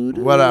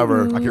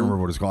 Whatever. I can't remember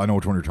what it's called. I know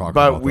which one you're talking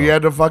But about. we though,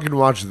 had to fucking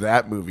watch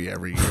that movie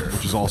every year.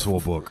 which is also a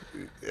book.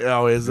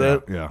 Oh, is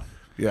it? Yeah.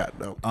 Yeah,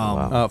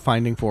 no.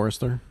 Finding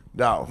Forrester.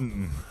 No.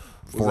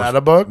 Was that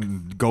a book?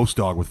 Ghost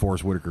Dog with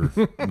Forrest Whitaker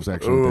was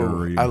actually what they were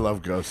Ooh, reading. I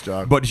love Ghost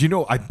Dog. But you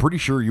know, I'm pretty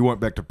sure you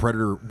went back to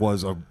Predator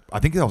I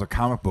think that was a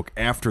comic book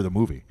after the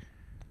movie.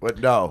 But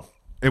no.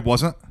 It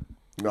wasn't?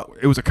 No.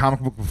 It was a comic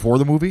book before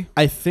the movie?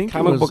 I think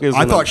Comic it was, book is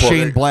I thought important.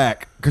 Shane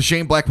Black, because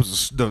Shane Black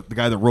was the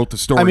guy that wrote the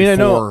story I mean, I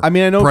know. for I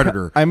mean, I know.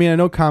 Predator. I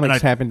know. Comics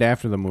And I- happened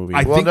after the movie.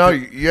 I Well, think no,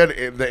 that- you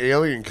had the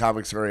Alien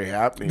comics already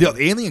happening. the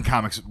Alien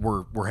comics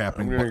were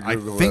happening, I'm but gonna I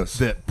Google think this.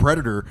 that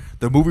Predator,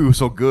 the movie was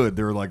so good,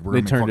 they were like, we're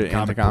they gonna make turned it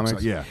fucking into comic comics.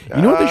 books. Yeah.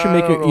 You know what they should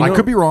make? I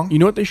could be wrong. You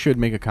know what they should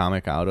make a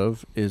comic out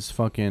of is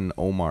fucking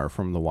Omar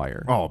from The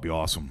Wire. Oh, it'd be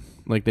awesome.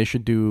 Like they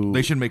should do.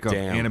 They should make an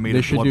Damn. animated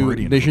They should Blood do.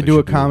 Meridian. They is what should do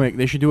a comic.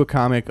 They should do a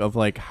comic of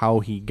like how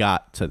he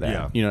got to that.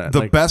 Yeah. You know, the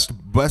like, best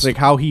like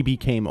how he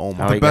became Omar.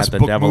 How the he best got the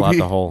book devil out movie.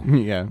 the hole.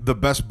 Yeah. The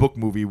best book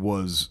movie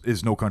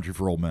is No Country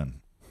for Old Men.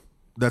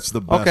 That's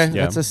the best. Okay,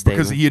 Yeah. that's a statement.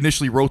 Because he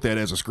initially wrote that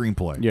as a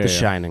screenplay. Yeah. The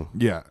Shining.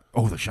 Yeah.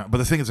 Oh, The Shining. But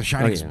the thing is, The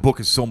Shining's yeah. book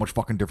is so much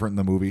fucking different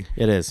than the movie.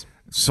 It is.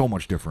 It's so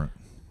much different.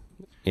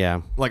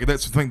 Yeah. Like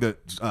that's the thing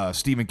that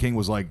Stephen King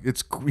was like.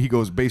 It's it's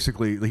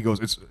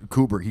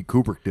Kubrick.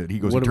 Kubrick did. He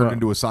goes. What He turned about-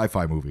 into a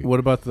sci-fi movie. What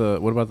about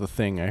the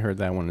Thing? I heard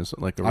that one is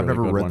like a really I've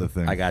never good read one. the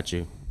thing. I got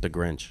you. The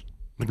Grinch.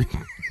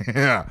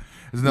 Yeah.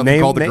 There's nothing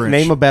called The Grinch.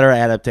 Name a better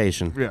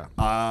adaptation. Yeah.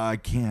 I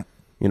can't.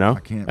 You know? I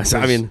can't.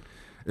 I mean,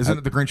 isn't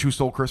it The Grinch Who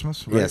Stole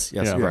Christmas? Right? yes,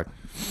 Yeah. correct.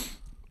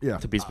 Yeah.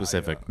 To be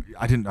specific.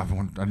 I didn't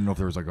know if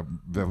there was like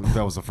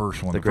that was the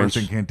first one. The first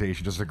Grinch.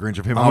 incantation, just the Grinch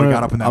of him. I'm How he gonna,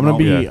 got up in that I'm gonna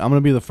mountain. be I'm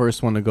gonna be the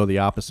first one to go the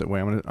opposite way.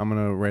 I'm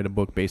gonna write a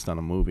book based on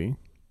a movie.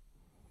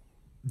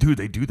 Dude,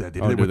 they do that. They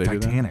Oh, did it do with they do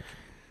that? Titanic.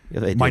 Yeah,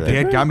 they do My that.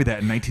 dad got me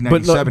that in But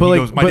 1997. like-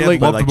 He goes, my but dad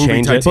like- loved like the movie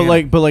change it?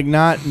 Titanic. But like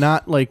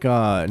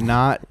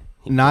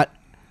not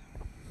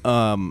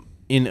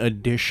in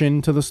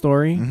addition to the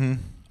story. Mm-hmm.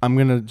 I'm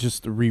gonna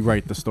just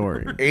rewrite the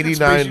story.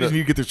 89.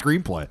 You get the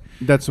screenplay.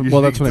 That's You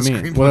well. That's get what I the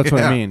mean. screenplay. Well, that's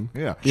what I Yeah. mean.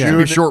 Yeah, Yeah. Should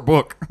be a short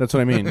book. That's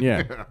what I mean.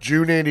 Yeah.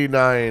 June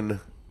 89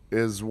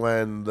 is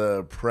when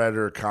the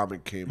Predator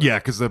comic came out. Yeah,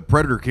 because the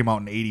Predator came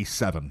out in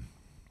 '87.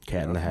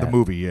 Cat in the Hat. The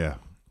movie, yeah.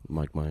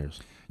 Mike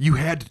Myers. You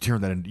had to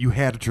turn that in. You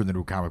had to turn that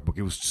into a comic book.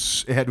 It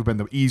had to have been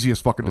the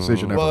easiest fucking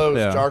decision Well, ever. it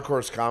was Yeah. Dark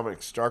Horse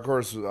Comics. Dark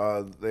Horse,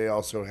 they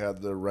also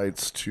had the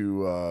rights to.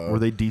 Were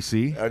they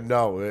DC?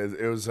 No,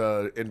 it was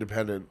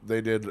independent. They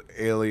did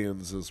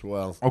Aliens as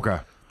well. Okay.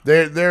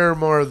 They're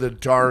more the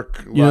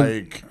dark,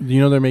 You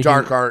know they're making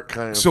dark art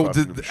kind of. So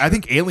fucking I shit.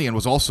 think Alien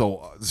was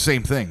also the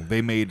same thing.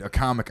 They made a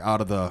comic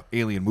out of the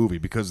Alien movie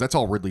because that's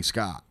all Ridley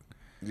Scott.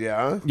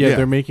 Yeah. Yeah, Yeah.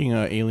 they're making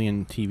an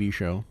Alien TV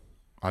show.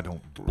 I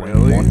don't blame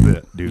Really? one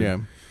bit, dude. Yeah.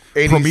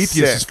 Prometheus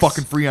 86. is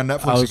fucking free on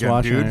Netflix I was again,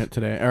 watching dude. it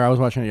today, or I was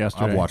watching it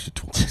yesterday. I've watched it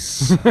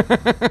twice. I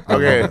love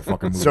Okay, that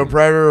fucking movie. so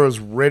Predator was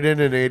written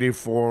in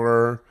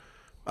 '84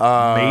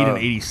 made in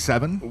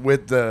 '87.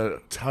 with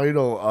the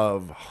title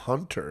of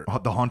Hunter.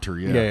 The Hunter,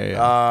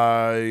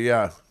 yeah.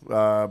 Yeah.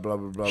 Blah blah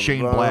blah.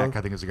 Shane blah. Black,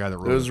 I think, is the guy that It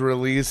wrote was it.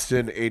 released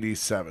in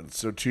 '87,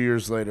 so 2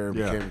 years later it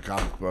Yeah. became a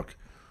comic book.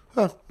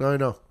 Huh, now I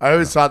know. I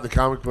always thought the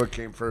comic book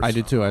came first. I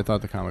did too. I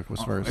thought the comic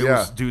was first. It Yeah.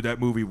 was, dude, that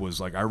movie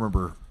was like, I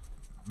remember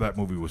that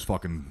movie was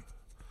fucking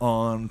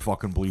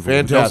unfucking believable.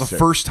 That was Fantastic. the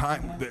first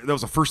time. That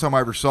was the first time I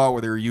ever saw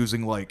where they were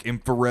using like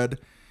infrared,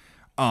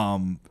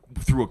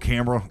 through a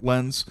camera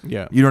lens.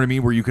 Yeah. You know what I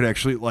mean? Where you could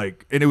actually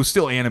like, and it was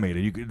still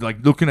animated. You could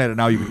like looking at it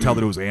now, you could tell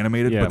that it was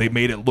animated, Yeah. but they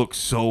made it look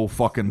so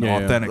fucking Yeah,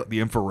 yeah. authentic. The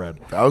infrared.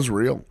 That was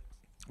real.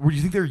 Would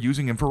you think they were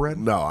using infrared?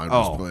 No, I'm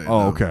just playing.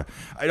 Oh, No. okay.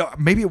 I don't,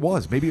 maybe it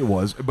was. But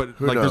like,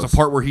 there's knows? a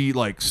part where he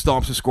like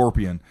stomps a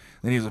scorpion.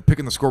 Then he's like,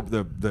 picking the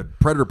scorpion. The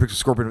predator picks a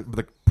scorpion.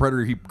 But the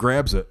predator, he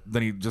grabs it.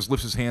 Then he just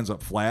lifts his hands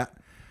up flat.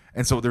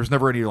 And so there's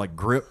never any like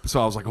grip.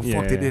 So I was like, oh, Yeah,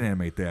 fuck, they yeah. did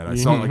animate that. I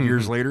saw it like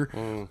years later.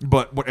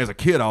 But as a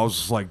kid, I was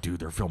just like, dude,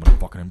 they're filming in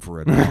fucking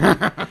infrared.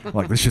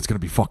 Like, this shit's going to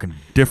be fucking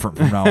different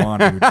from now on,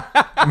 dude.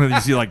 And then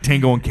you see like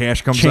Tango and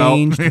Cash comes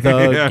Changed out.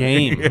 the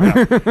game.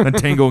 And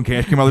Tango and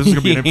Cash came out. This is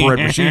going to be an infrared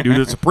machine, dude.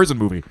 It's a prison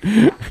movie.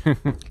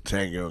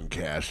 Tango and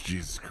Cash,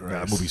 Jesus Christ.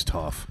 That movie's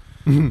tough.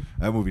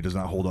 That movie does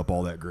not hold up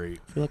all that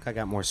great. I feel like I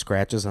got more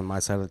scratches on my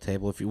side of the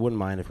table. If you wouldn't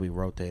mind if we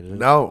rotated it.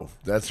 No,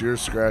 that's your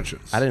scratches.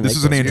 I didn't This make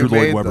is an those. Andrew You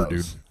made Lloyd Webber, dude.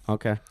 those.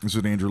 Okay. This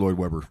is an Andrew Lloyd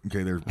Webber.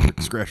 Okay, their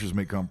scratches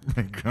may come.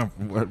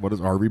 What is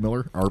Harvey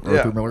Miller? Arthur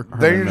Yeah. Miller?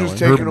 Then you're just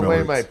taking Herman away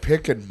Miller. my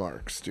picking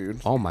marks, dude.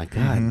 Oh my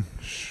God.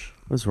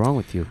 What's wrong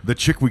with you? The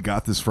chick we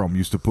got this from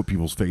used to put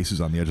people's faces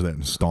on the edge of that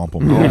and stomp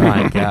them. Oh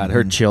my God.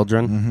 Her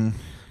children.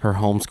 Her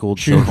homeschooled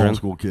children.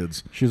 Homeschool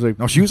kids. She's like,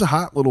 No, she was a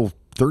hot little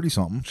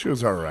 30-something. She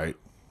was all right.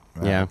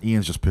 Yeah.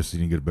 Ian's just pissed he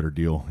didn't get a better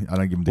deal. I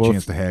didn't give him the Well,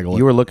 chance to haggle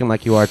You it. were looking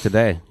like you are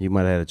today. You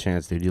might have had a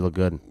chance, dude. You look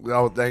good.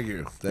 Oh, thank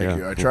you. Thank Yeah.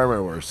 you. I try my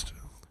worst.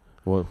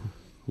 Well,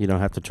 you don't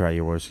have to try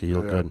your worst. You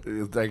look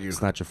good. Thank you.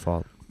 It's not your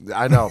fault.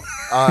 I know.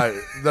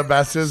 The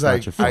best is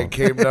not your fault. I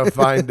came to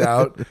find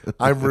out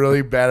I'm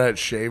really bad at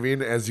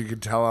shaving, as you can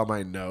tell on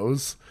my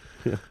nose.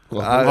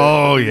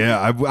 Oh, yeah.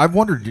 I've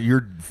wondered.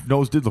 Your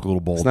nose did look a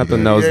little bald. It's not the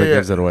today. nose that yeah.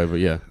 gives it away, but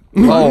yeah.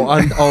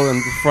 Oh,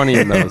 in front of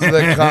your nose.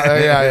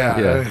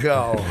 Yeah.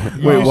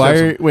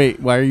 Oh.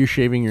 why are you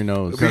shaving your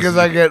nose? Because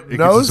I get It gets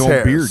nose its own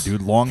hairs. beard,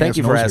 dude. Long Thank ass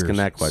you for nose asking hairs.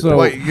 that question. So-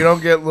 Wait, you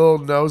don't get little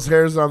nose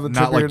hairs on the tip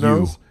Not of like your you.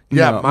 nose?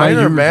 Yeah, No, mine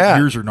are Yours- bad.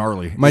 Yours are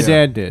gnarly. My Yeah.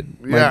 dad did.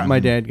 Yeah. My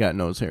dad got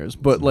nose hairs,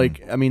 but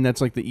like, I mean,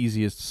 that's like the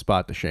easiest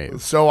spot to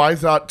shave. So I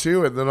thought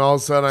too, and then all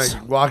of a sudden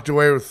I walked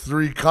away with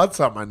 3 cuts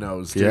on my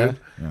nose, dude.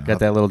 Yeah. Got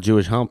that little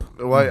Jewish hump.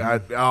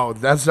 What?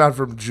 That's not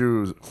from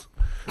Jews.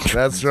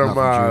 That's from. not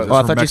from Jews. Oh, I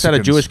from thought you said a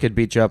Mexicans. Jewish kid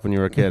beat you up when you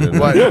were a kid.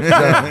 What?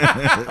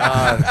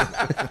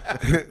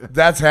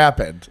 That's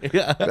happened.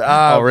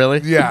 Oh, really?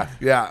 Yeah.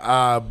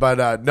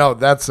 But no,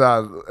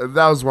 that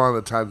was one of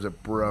the times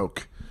it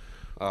broke.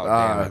 Oh,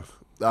 damn it.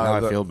 Now I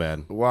the- feel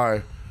bad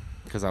Why?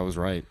 because I was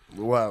right.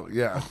 Well,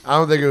 yeah. I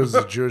don't think it was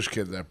a Jewish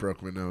kid that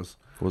broke my nose.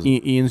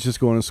 Ian's just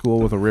going to school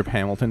with a Rip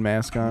Hamilton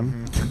mask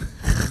on.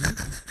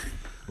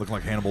 Looking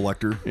like Hannibal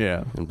Lecter.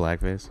 Yeah. In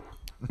blackface.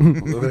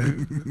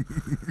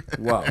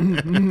 Wow.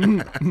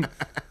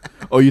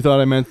 Oh, you thought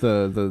I meant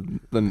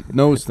the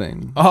nose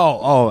thing?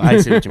 Oh, I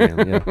see what you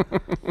mean. Yeah.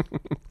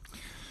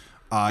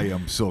 I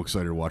am so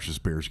excited to watch this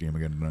Bears game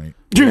again tonight.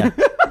 Yeah.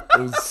 It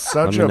was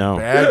such Let a me know.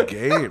 bad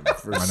game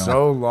for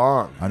so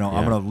long. I know. Yeah.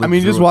 I'm gonna. Live I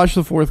mean, through just it. watch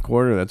the fourth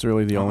quarter. That's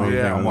really the only.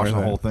 yeah, thing I'm watching the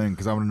worth it. whole thing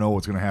because I want to know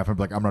what's gonna happen.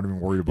 Like I'm not even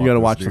worried about. You got to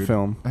this, watch the dude.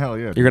 film. Hell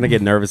yeah. You're gonna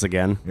get nervous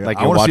again, Yeah, like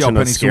I you're wanna see how watching a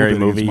Penny scary Sewell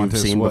did movie you've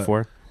against seen Montez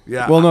before.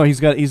 Yeah. Well, no, he's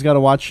got to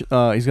watch. He's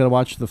got to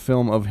watch the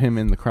film of him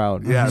in the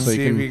crowd. Yeah, so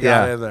see if he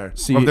got in there.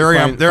 See, Oh, there I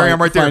am. There I am.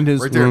 Right there. Find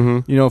his, Right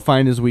there.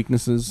 Find his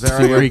weaknesses. There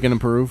I see where am. he can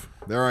improve.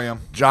 There I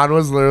am. John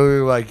was literally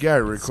like, yeah,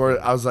 record.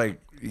 I was like,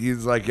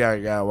 he's like, yeah, I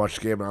gotta watch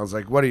the game. And I was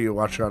like, what do you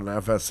watch on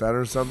FSN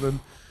or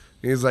something?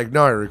 He's like,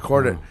 no, I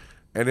record it.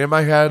 And in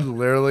my head,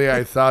 literally,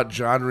 I thought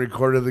John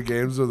recorded the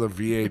games with a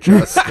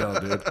VHS still,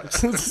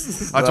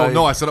 dude. I told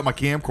no. I set up my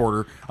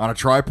camcorder on a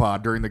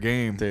tripod during the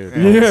game. Dude.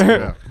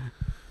 Yeah.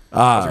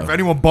 If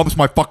anyone bumps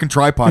my fucking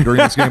tripod during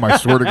this game, I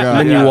swear to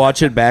God. And then you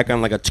watch it back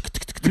on like a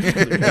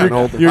an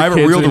old Your I have a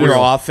kids reel are to your reel.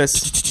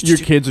 office. Your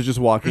kids are just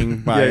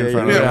walking by in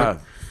front of you.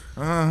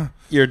 Yeah.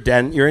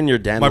 You're in your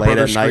den My late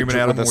brother's at night screaming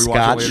at him with a when we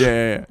watch it scotch. later.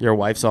 Yeah. Your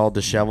wife's all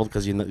disheveled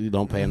because you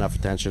don't pay enough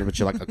attention, but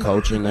you're like a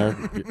coach in there.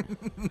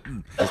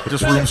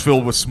 Just rooms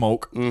filled with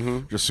smoke.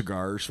 Just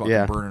cigars, fucking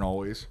Yeah. burning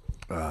always.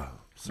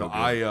 So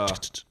I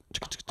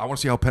want to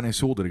see how Penny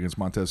Sewell did against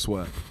Montez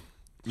Sweat.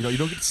 You know, you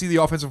don't get to see the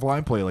offensive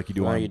line play like you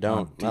do No, on you don't.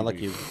 on Not TV.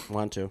 like you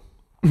want to.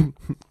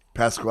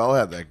 Pasquale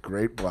had that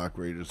great block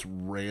where he just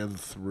ran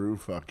through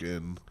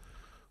fucking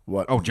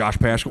what? Oh, Josh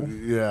Paschal?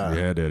 Yeah.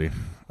 Yeah, did he?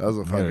 That was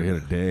a He had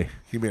a fucking. day.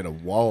 He made a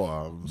wall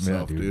of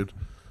himself, Yeah, dude. dude.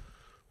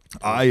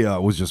 I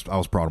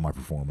was proud of my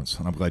performance,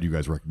 and I'm glad you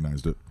guys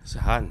recognized it. It's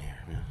hot in here,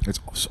 man.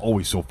 It's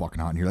always so fucking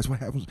hot in here. That's what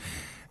happens.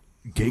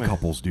 Gay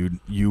couples, dude,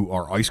 you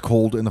are ice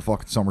cold in the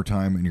fucking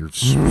summertime, and you're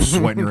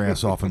sweating your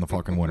ass off in the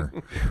fucking winter.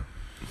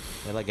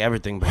 They like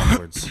everything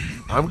backwards.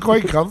 I'm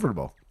quite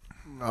comfortable.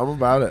 I'm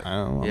about it. I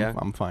don't know. Yeah.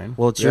 I'm fine.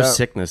 Well, it's your Yeah.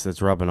 sickness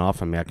that's rubbing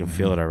off on me. I can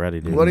feel it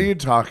already, dude. What are you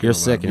talking You're about?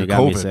 sick, and you You're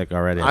got me COVID. sick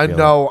already. I feel it.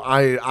 know.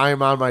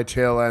 I'm on my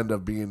tail end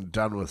of being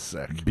done with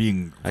sick.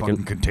 Being I fucking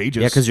can-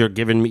 contagious. Yeah, because you're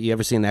giving me. You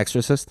ever seen The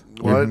Exorcist?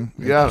 What?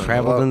 Yeah.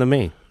 Traveled well, into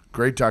me.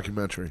 great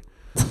documentary.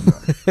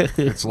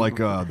 It's like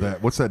that.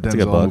 What's that a good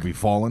Denzel book. movie,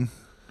 Fallen,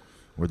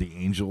 where the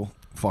angel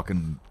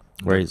fucking,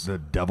 Where the, he's- the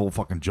devil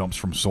fucking jumps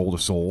from soul to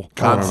soul.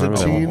 I don't remember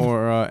that Constantine.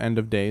 Or End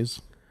of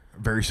Days.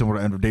 Very similar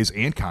to End of Days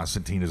and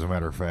Constantine, as a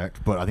matter of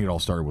fact. But I think it all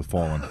started with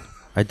Fallen.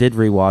 I did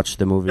rewatch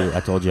the movie I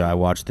told you I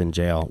watched in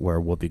jail where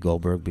Whoopi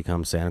Goldberg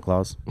becomes Santa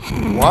Claus. What?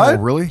 Oh,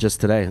 really? Just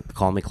today.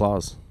 Call Me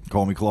Claus.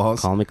 Call me Claus.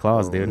 Call Me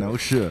Claus, dude. No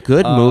shit.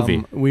 Good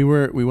movie. We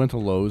went to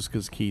Lowe's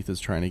because Keith is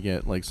trying to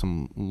get like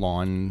some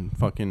lawn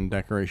fucking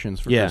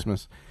decorations for Yeah.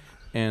 Christmas,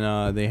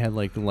 and they had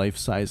like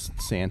life-size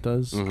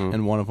Santas,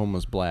 and one of them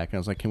was black. And I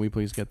was like, "Can we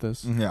please get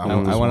this? Yeah, I I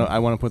want this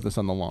one. want to put this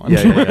on the lawn."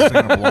 Yeah, yeah, yeah.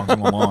 Santa belongs on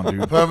the lawn,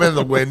 dude. Put him in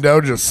the window,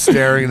 just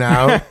staring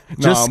out. No,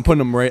 Just- I'm putting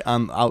them right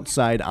on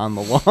outside on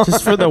the lawn.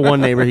 Just for the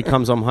one neighbor, he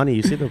comes home, honey.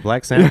 You see the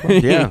black Santa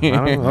Claus? Yeah. I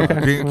don't know.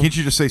 Okay. Can't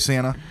you just say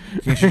Santa?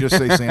 Can't you just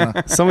say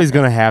Santa? Somebody's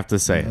gonna have to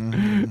say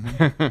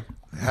it.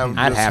 Have him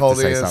I'd just have to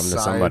holding say a something to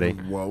sign, somebody.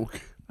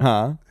 Woke.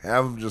 Huh?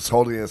 Have him just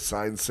holding a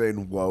sign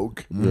saying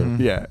woke.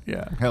 Yeah,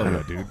 yeah. Hell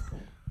yeah, dude.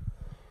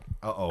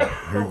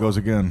 Here he goes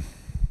again.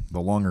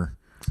 The lunger.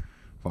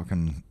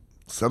 Fucking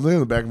Something in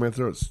the back of my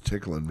throat is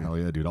tickling me. hell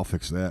yeah, dude. I'll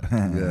fix that.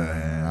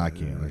 Yeah. I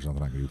can't. There's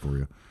nothing I can do for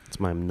you. It's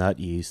my nut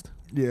yeast.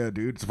 Yeah,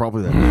 dude. It's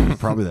probably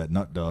that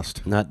nut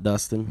dust. Nut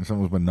dusting.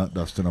 Someone's been nut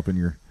dusting up in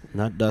your.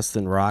 Nut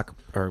dusting rock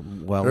or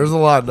well. There's a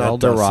lot of nut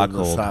Elder dust rock in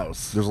this gold.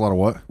 house. There's a lot of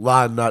what? A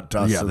lot of nut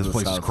dust Yeah, in this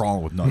place house. is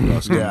crawling with nut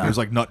dust. Yeah. There's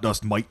like nut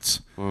dust mites.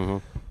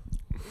 There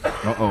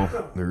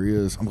he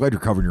is. I'm glad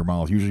you're covering your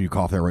mouth. Usually you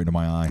cough that right into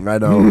my eye. I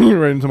know.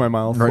 Right into my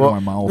mouth. Right Well-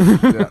 into my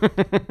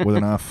mouth with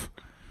an F.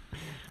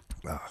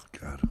 Oh,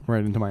 God.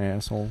 Right into my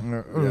asshole.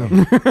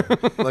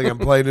 Like I'm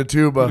playing a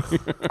tuba.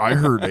 I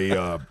heard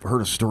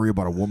a story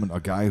about a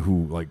guy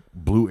who like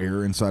blew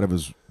air inside of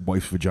his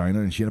wife's vagina,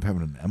 and she ended up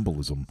having an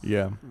embolism.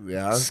 Yeah,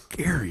 Yeah.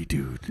 Scary,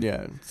 dude.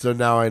 yeah. So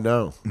now I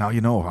know. Now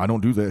you know. I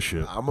don't do that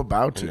shit. I'm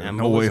about to. Embolism?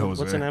 No way,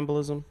 Jose. What's an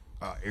embolism?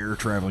 Air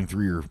traveling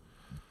through your.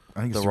 I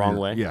think it's The through wrong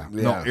your- way? Yeah.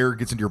 Yeah. No, air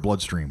gets into your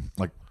bloodstream.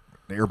 Like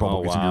the air bubble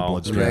Oh, gets into your wow.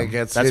 bloodstream. Yeah, it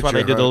gets That's hit why they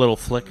your do the heart. little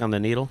flick on the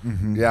needle.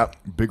 Yep.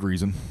 Big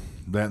reason.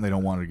 That and they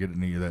don't want to get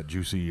any of that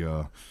juicy.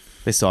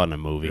 They saw it in a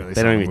movie. Yeah, they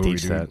saw don't the even movie,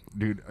 teach dude. that.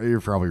 Dude, you're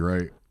probably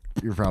right.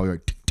 You're probably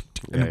right. Tick, tick,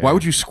 tick. And Yeah, why yeah.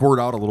 would you squirt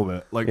out a little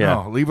bit? Like, Yeah.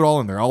 no, leave it all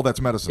in there. All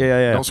that's medicine. Yeah,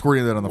 yeah. Don't squirt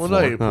any of that on the Well,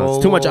 floor. no, you No, pull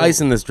it's too much a little-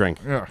 ice in this drink.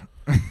 Yeah.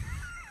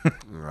 I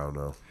don't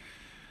know.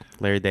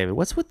 Larry David,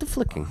 what's with the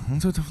flicking?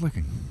 What's with the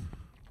flicking?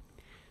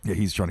 Yeah,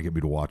 he's trying to get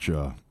me to watch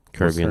Curb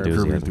Curb Your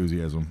Enthusiasm.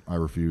 Enthusiasm. I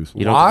refuse.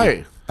 You don't-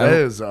 Why? I That don't-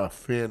 is a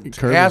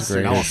fantastic.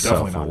 great. I'm It's so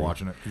definitely not funny.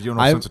 watching it because you don't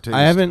know sense of taste.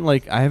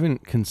 I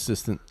haven't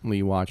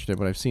consistently watched it,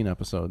 but I've seen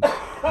episodes.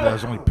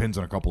 There's only pins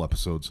on a couple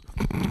episodes.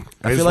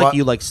 I feel like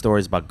you like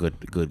stories about good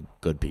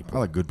I people.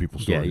 like good people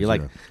Yeah, stories. you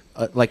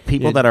like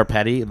people Yeah. that are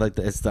petty. Like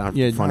it's not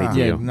Yeah, funny to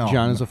yeah. you. No,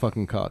 John no. is a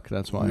fucking cuck.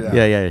 That's why. Yeah.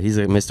 Yeah, yeah, he's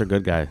a Mr.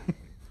 Good Guy.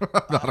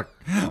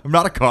 I'm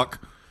not a cuck.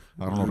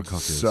 I don't know what a cuck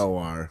is. So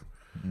are.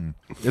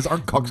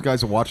 Aren't cucks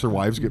guys that watch their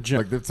wives get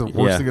like that's the worst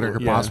Yeah. thing that I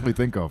could possibly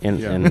think of. in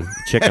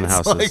chicken It's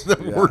houses. like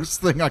the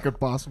worst thing I could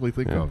possibly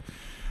think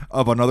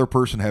of another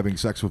person having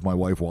sex with my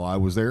wife while I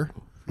was there.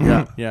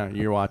 Yeah,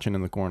 you're watching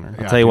in the corner.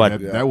 Yeah, tell you dude,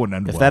 what, that wouldn't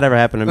end if well. that ever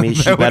happened to me,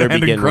 she That better would be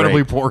end getting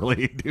incredibly raped.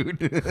 poorly,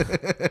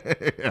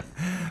 dude.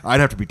 I'd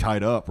have to be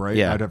tied up, right?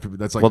 Yeah. I'd have to.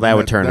 That's like Well, that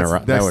would turn that's, her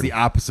up. That's That would- the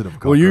opposite of.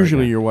 Cuck Well, right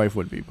usually now. your wife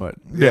would be, but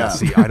Yeah.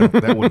 See, I don't.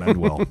 That wouldn't end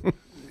well.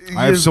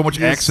 I have so much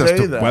You access say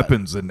to that.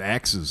 weapons and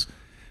axes.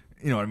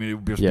 You know what I mean? It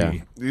would just Yeah.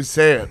 be. You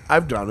say it.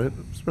 I've done it.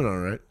 It's been all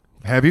right.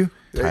 Have you?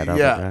 Tied up,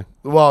 yeah. okay.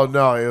 Well,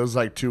 no, it was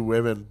like 2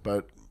 women,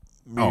 but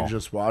me Oh.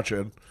 just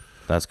watching.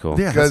 That's cool.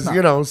 Yeah. Because, that's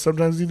you not- know,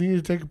 sometimes you need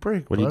to take a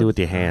break. What do you bud. do with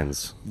your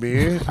hands?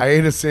 Me? I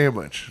ate a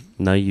sandwich.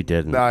 No, you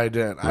didn't. No, I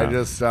didn't. I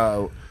just,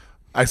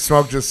 I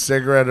smoked a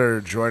cigarette or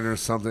a joint or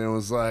something. It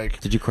was like,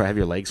 Did you have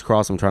your legs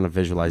crossed? I'm trying to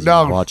visualize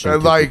no, you watching two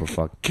like people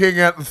fuck. King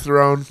at the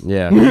Throne.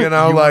 Yeah. You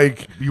know,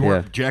 like, You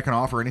weren't Yeah. jacking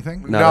off or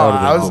anything? No, no, that would've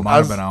been I was, awesome. Might I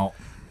have was, been out.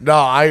 no,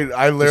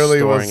 I literally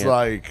storing was it.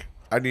 like,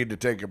 I need to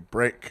take a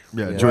break.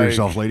 Yeah, enjoy Like,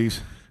 yourselves,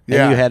 ladies.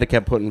 Yeah. And you had to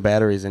keep putting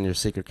batteries in your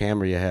secret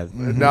camera you had.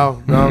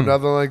 No,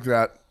 nothing like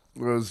that.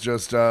 It was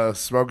just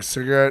smoke a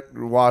cigarette,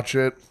 watch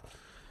it,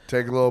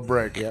 take a little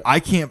break. I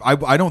can't.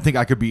 I don't think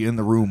I could be in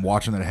the room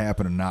watching that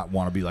happen and not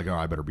want to be like, oh,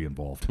 I better be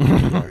involved.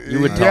 You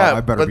would, I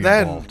better but be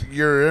then involved.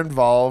 you're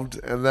involved,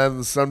 and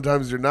then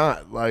sometimes you're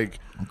not. Like,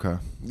 Okay.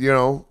 you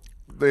know,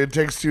 it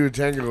takes 2 to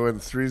tango, and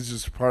 3's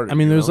just a party. I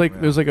mean, you there's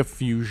know? like a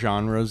few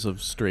genres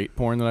of straight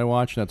porn that I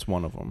watch. That's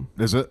one of them.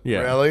 Is it?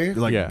 Yeah. Really?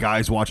 Like Yeah.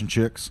 guys watching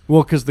chicks.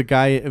 Well, because the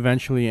guy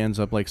eventually ends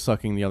up like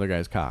sucking the other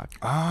guy's cock.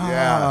 Ah.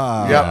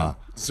 Yeah. Yep.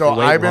 So You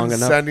wait I've been long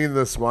enough. sending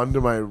this one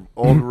to my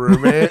old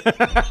roommate.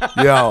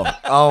 Yo,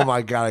 oh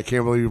my god, I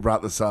can't believe you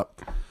brought this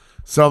up.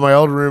 So my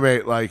old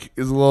roommate like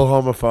is a little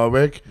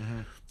homophobic.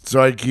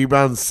 So I keep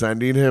on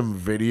sending him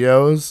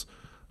videos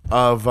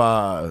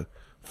of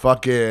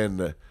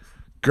fucking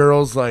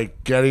girls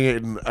like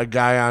getting a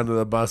guy onto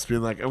the bus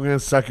being like, I'm gonna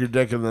suck your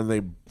dick, and then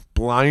they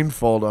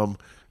blindfold him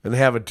and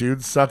have a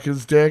dude suck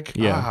his dick.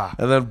 Yeah.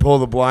 And then pull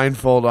the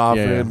blindfold off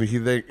Yeah. and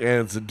and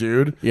it's a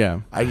dude.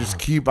 Yeah. I just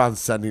keep on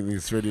sending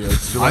these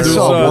videos. To I my There's,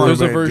 saw old one,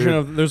 there's a roommate,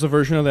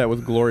 version dude. of that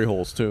with glory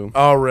holes too.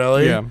 Oh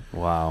really? Yeah.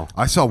 Wow.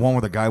 I saw one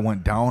where the guy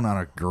went down on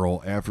a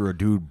girl after a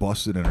dude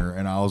busted in her,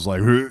 and I was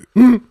like,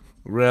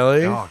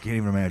 Really? oh, I can't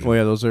even imagine. Well,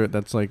 yeah,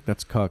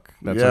 that's cuck.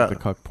 That's Yeah. like the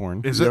cuck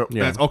porn. Is it?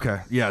 Yeah. That's,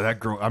 okay. Yeah, that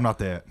girl. I'm not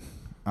that.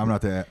 I Yeah,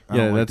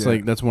 don't that's that.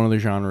 like that's one of the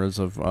genres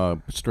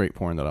of straight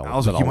porn that I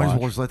was that like, you might as watch.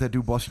 well just let that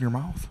dude bust in your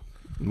mouth.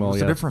 Well, What's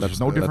yeah, the difference? that's-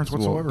 There's no difference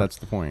that's- well, whatsoever. That's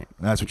the point.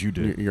 That's what you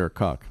did. You're a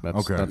cuck. That's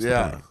Okay. That's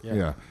Yeah. The point.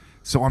 Yeah.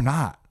 So I'm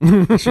not.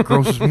 That shit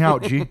grosses me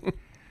out, G.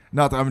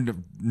 Not that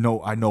I'm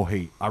no. I know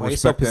hate. I Why are you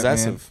so respect that man.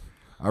 possessive?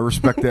 I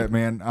respect that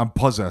man. I'm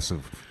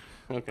possessive.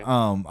 Okay.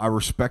 I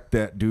respect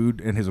that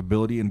dude and his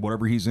ability and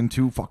whatever he's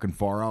into. Fucking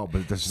far out,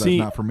 but that's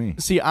not for me.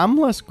 See, I'm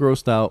less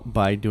grossed out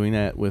by doing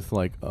that with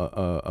like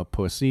a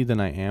pussy than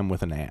I am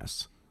with an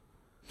ass.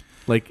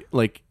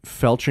 Like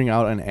felching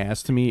out an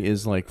ass to me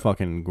is like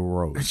fucking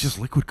gross. It's just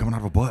liquid coming out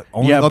of a butt.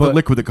 Only Yeah, other but-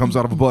 liquid that comes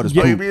out of a butt is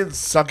Oh, you poop. mean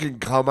sucking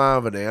cum out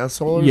of an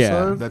asshole or Yeah,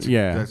 something? That's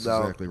Yeah. That's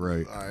No. exactly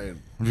right. I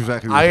That's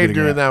exactly what I he's ain't getting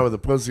doing at. that with a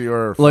pussy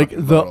or a Like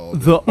fucking the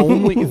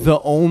butthole. the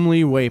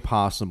only way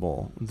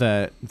possible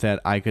that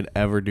I could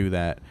ever do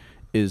that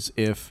is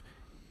if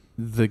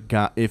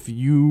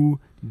you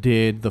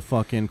did the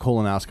fucking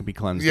colonoscopy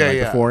cleanse Yeah, the night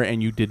yeah. before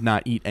and you did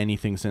not eat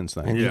anything since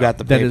then. And you got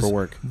the That is-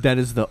 paperwork. that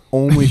is the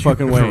only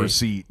fucking have a way.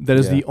 receipt. That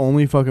is Yeah. the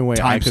only fucking way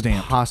I could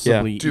Timestamped.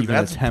 possibly Dude, even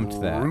that's attempt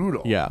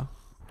brutal. that. Yeah.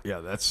 Yeah,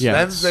 that's Yeah.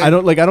 That's I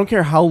don't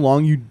care how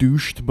long you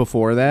douched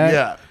before that.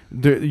 Yeah.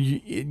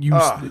 You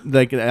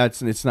like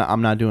it's not.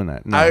 I'm not doing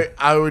that. No.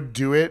 I would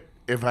do it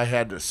if I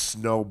had to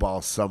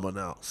snowball someone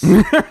else.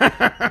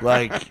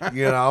 Like,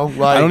 you know,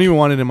 like I don't even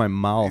want it in my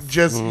mouth.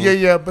 just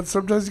yeah, but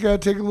sometimes you gotta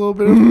take a little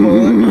bit of a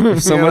bullet.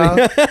 If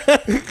somebody-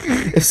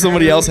 If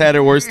somebody else had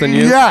it worse than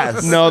you,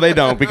 Yes. no, they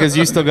don't, because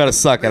you still got to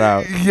suck it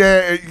out.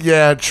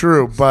 yeah,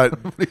 true. But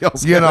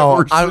else you got it know,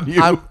 worse I'm than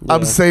you.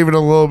 I'm saving a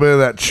little bit of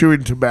that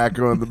chewing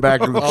tobacco in the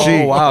back of the Oh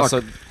cheek. wow!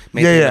 So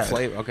maybe Yeah, the yeah.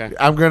 flavor. Okay,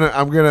 I'm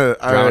gonna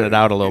drown it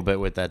out a little bit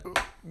with that.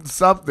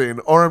 something,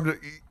 or I'm.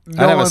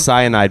 I'd have a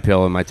cyanide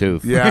pill in my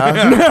tooth.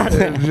 Yeah,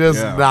 just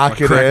Yeah. knock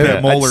it Crack in.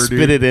 that molar, I'd dude.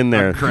 spit it in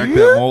there. Crack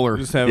that molar.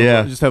 Just have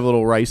Yeah. just have a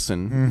little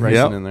ricin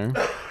Yep. in there.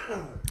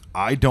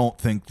 I don't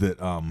think that.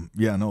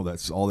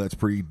 That's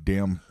pretty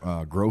damn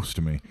gross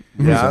to me.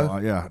 Yeah? So,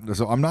 yeah.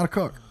 So I'm not a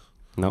cook.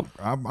 Nope.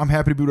 I'm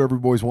happy to do whatever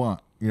boys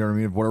want. You know what I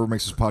mean? Whatever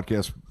makes this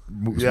podcast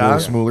Yeah.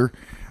 smoother.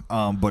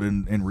 But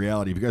in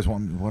reality, if you guys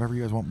want whatever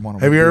you guys want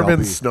to Have you ever I'll been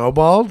be.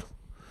 snowballed?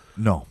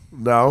 No.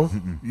 No,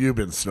 you've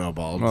been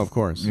snowballed. Oh, of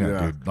course. Yeah, Yeah.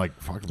 dude. Like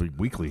fucking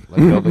weekly. Like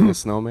building a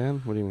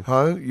snowman. What do you mean?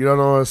 Huh? You don't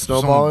know what a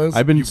snowball Someone- is?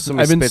 I've been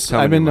Somebody I've been spits cum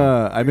I've in been your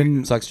mouth. I've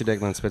been Sucks your dick,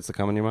 then spits the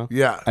cum in your mouth.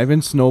 yeah. I've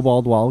been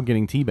snowballed while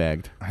getting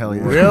teabagged. Hell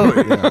yeah.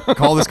 Really? Yeah.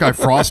 Call this guy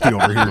Frosty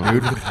over here,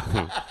 dude.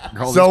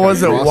 Call this So guy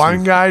was it Frosty.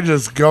 one guy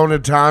just going to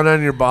town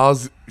on your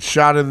balls,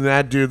 shot in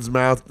that dude's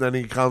mouth, then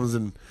he comes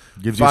and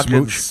Gives you a fucking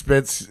smooch.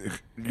 spits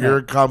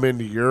your cum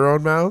into your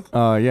own mouth.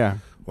 Yeah.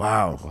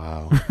 Wow.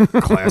 Wow.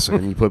 Classic.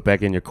 And you put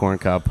back in your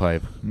corncob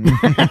pipe.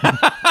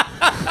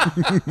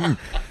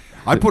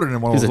 I put it in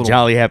one of He's those a little.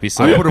 jolly happy I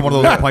son. put it in one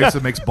of those pipes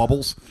that makes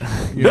bubbles.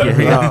 You know what I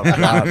mean? Oh,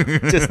 God.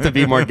 Just to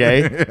be more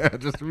gay. Yeah,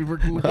 just to be more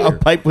cool. A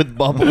pipe with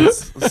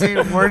bubbles. See,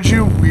 weren't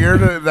you weird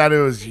that it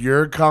was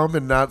your cum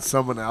and not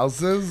someone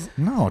else's?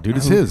 No, dude,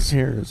 it's Who his.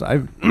 cares? I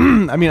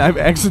mean, I've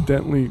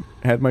accidentally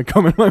had my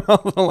cum in my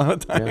mouth a lot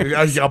of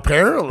times.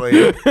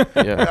 Apparently.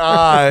 Yeah.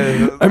 I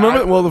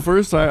remember. Well, the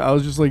first time I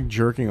was just like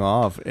jerking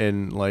off,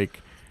 and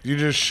like You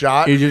just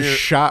shot. it just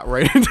shot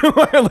right into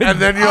my. Like, and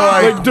then you're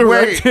like,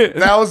 direct wait, hit.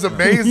 that was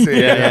amazing.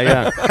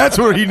 Yeah. That's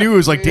what he knew. He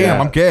was like, damn,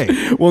 Yeah. I'm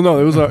gay. Well, no,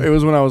 it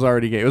was when I was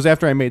already gay. It was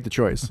after I made the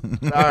choice.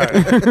 All right.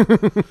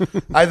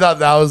 I thought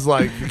that was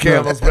like the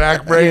camel's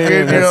back breaking.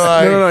 Yeah, You're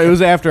like, no, it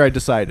was after I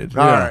decided.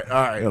 all right,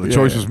 all right. Yeah, the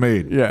choice was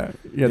made. Yeah,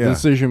 the Yeah.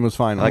 decision was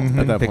final Like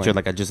at that picture point.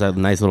 like I just had a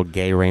nice little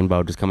gay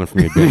rainbow just coming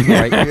from your dick,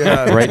 right,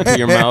 Yeah. right to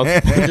your mouth.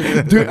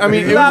 Dude, I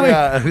mean,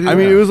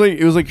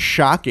 it was like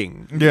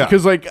shocking. Yeah.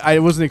 because like I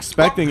wasn't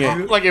expecting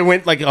it. Like it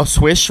went like a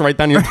swish right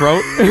down your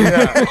throat.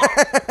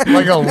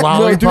 Like a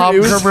lollipop it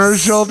was-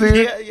 commercial,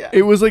 dude. yeah.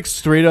 It was like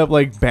straight up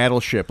like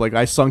Battleship. Like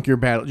I sunk your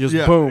battle. Just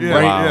boom, yeah,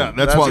 right? Wow. yeah.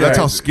 That's That's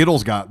how right.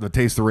 Skittles got the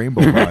taste of the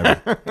rainbow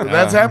vibe.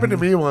 That's happened to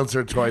me once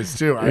or twice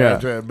too. I Yeah.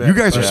 have to admit. You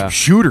guys are Yeah. some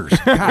shooters.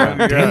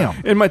 God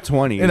damn. In my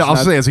 20s. And I'll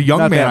not- say, as a young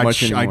not man, that I,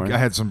 much I anymore.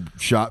 had some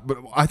shot, but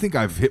I think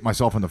I've hit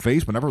myself in the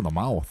face, but never in the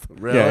mouth.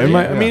 Really? Yeah, I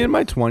Yeah. mean, in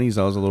my 20s,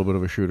 I was a little bit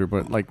of a shooter,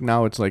 but like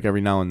now it's like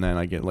every now and then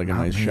I get like a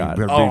nice man, shot.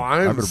 you better Oh, I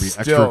I'm better be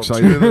extra still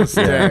excited. to this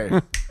day.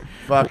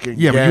 Fucking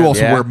Yeah, but gay. you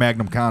also Yeah. wear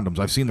Magnum condoms.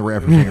 I've seen the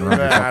wrappers hanging around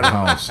your fucking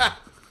house.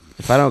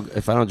 If I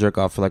don't jerk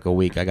off for like a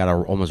week, I gotta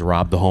almost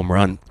rob the home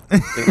run.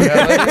 It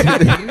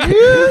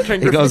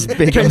goes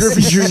big. Ken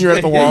Griffey Jr.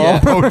 at the wall. Yeah.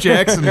 Bo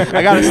Jackson.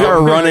 I gotta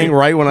start running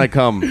right when I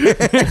come.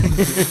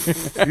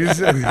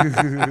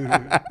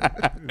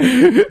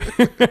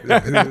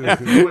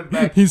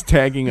 He's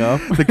tagging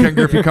up. The Ken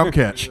Griffey cum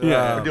catch.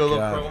 Yeah.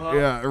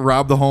 Yeah,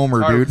 rob the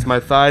homer, dude. My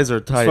thighs are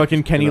tight.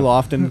 Fucking Kenny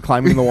Lofton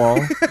climbing the wall.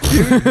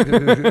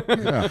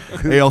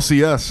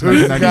 ALCS.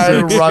 Who's the guy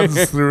who 1996.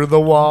 runs through the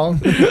wall?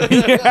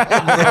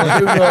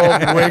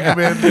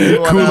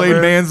 Wigman,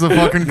 Kool-Aid Man's the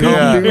fucking cum,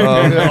 Yeah. dude.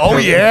 Oh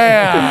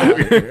yeah.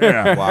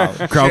 Yeah.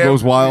 Wow. Crowd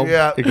goes wild.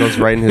 Yeah. It goes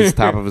right in his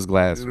top of his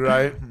glass.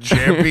 Right.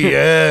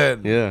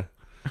 Champion. Yeah.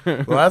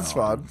 Well, that's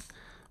fun.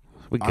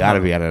 We gotta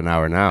be at an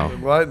hour now.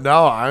 What?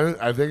 No,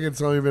 I think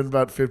it's only been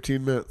about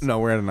 15 minutes. No,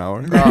 we're at an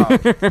hour. I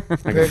can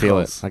feel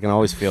it. Pickles. I can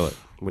always feel it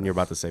when you're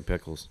about to say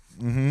pickles.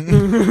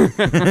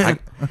 I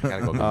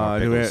gotta go get more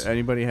Do pickles.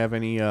 anybody have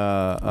any?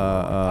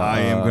 I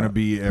am going to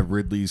be at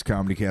Ridley's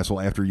Comedy Castle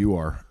after you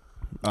are.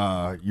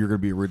 You're going to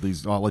be at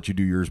Ridley's. I'll let you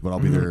do yours, but I'll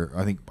be there.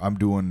 I think I'm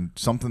doing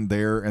something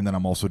there, and then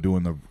I'm also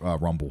doing the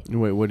Rumble.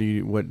 Wait,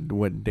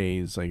 what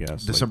days? I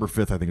guess December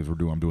 5th, I think is we're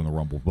doing. I'm doing the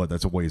Rumble, but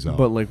that's a ways out.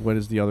 But like, what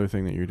is the other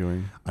thing that you're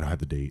doing? I don't have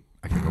the date.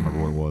 I can't remember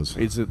what it was.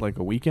 Is it like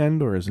a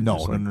weekend or is it No,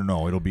 just no, like,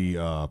 no. It'll be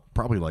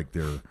probably like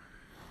their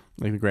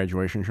like the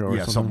graduation show? Or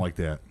yeah, something like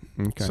that.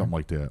 Okay. Something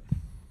like that.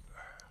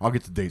 I'll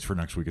get the dates for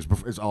next week.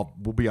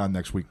 We'll be on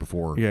next week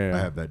before Yeah. I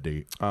have that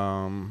date.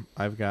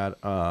 I've got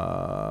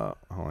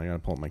hold on, I gotta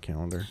pull up my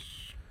calendar.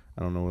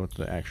 I don't know what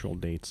the actual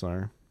dates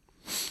are.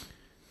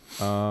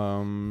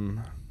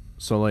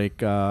 So like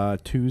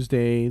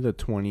Tuesday the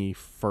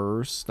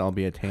 21st, I'll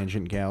be at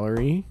Tangent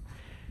Gallery,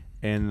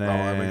 and Oh,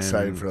 then I'm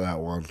excited for that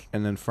one.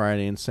 And then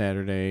Friday and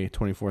Saturday,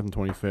 24th and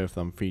 25th,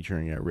 I'm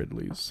featuring at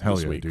Ridley's Hell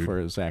this yeah, week dude.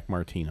 for Zach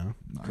Martina,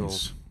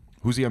 Nice.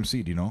 Who's the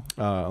MC? Do you know?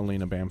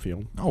 Elena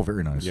Bamfield. Oh,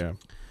 very nice. Yeah.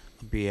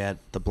 Be at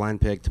the Blind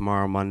Pig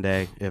tomorrow,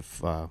 Monday,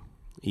 if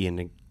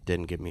Ian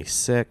didn't get me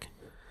sick.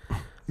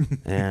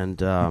 And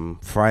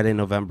Friday,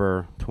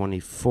 November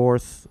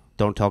 24th,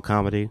 Don't Tell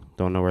Comedy.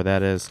 Don't know where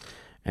that is.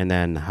 And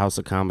then House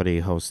of Comedy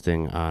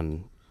hosting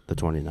on the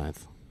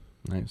 29th.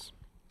 Nice.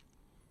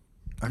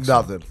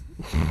 Nothing.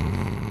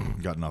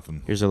 Got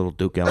nothing. Here's a little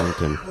Duke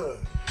Ellington.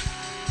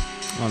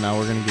 Oh, now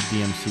we're gonna get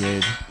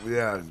DMCA'd.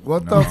 Yeah.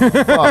 What the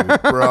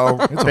fuck, bro?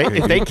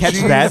 If they catch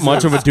that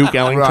much of a Duke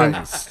Ellington,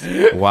 Christ.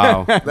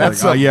 wow.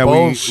 That's Oh some yeah,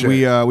 bullshit.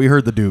 we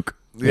heard the Duke.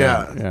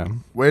 yeah. Yeah.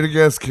 Way to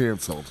get us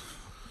canceled.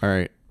 All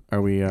right.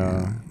 Are we?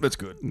 That's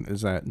good.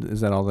 Is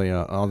that all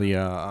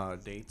the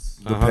dates?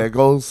 The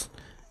pickles.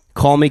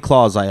 Call Me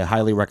Claus. I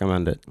highly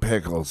recommend it.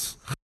 Pickles.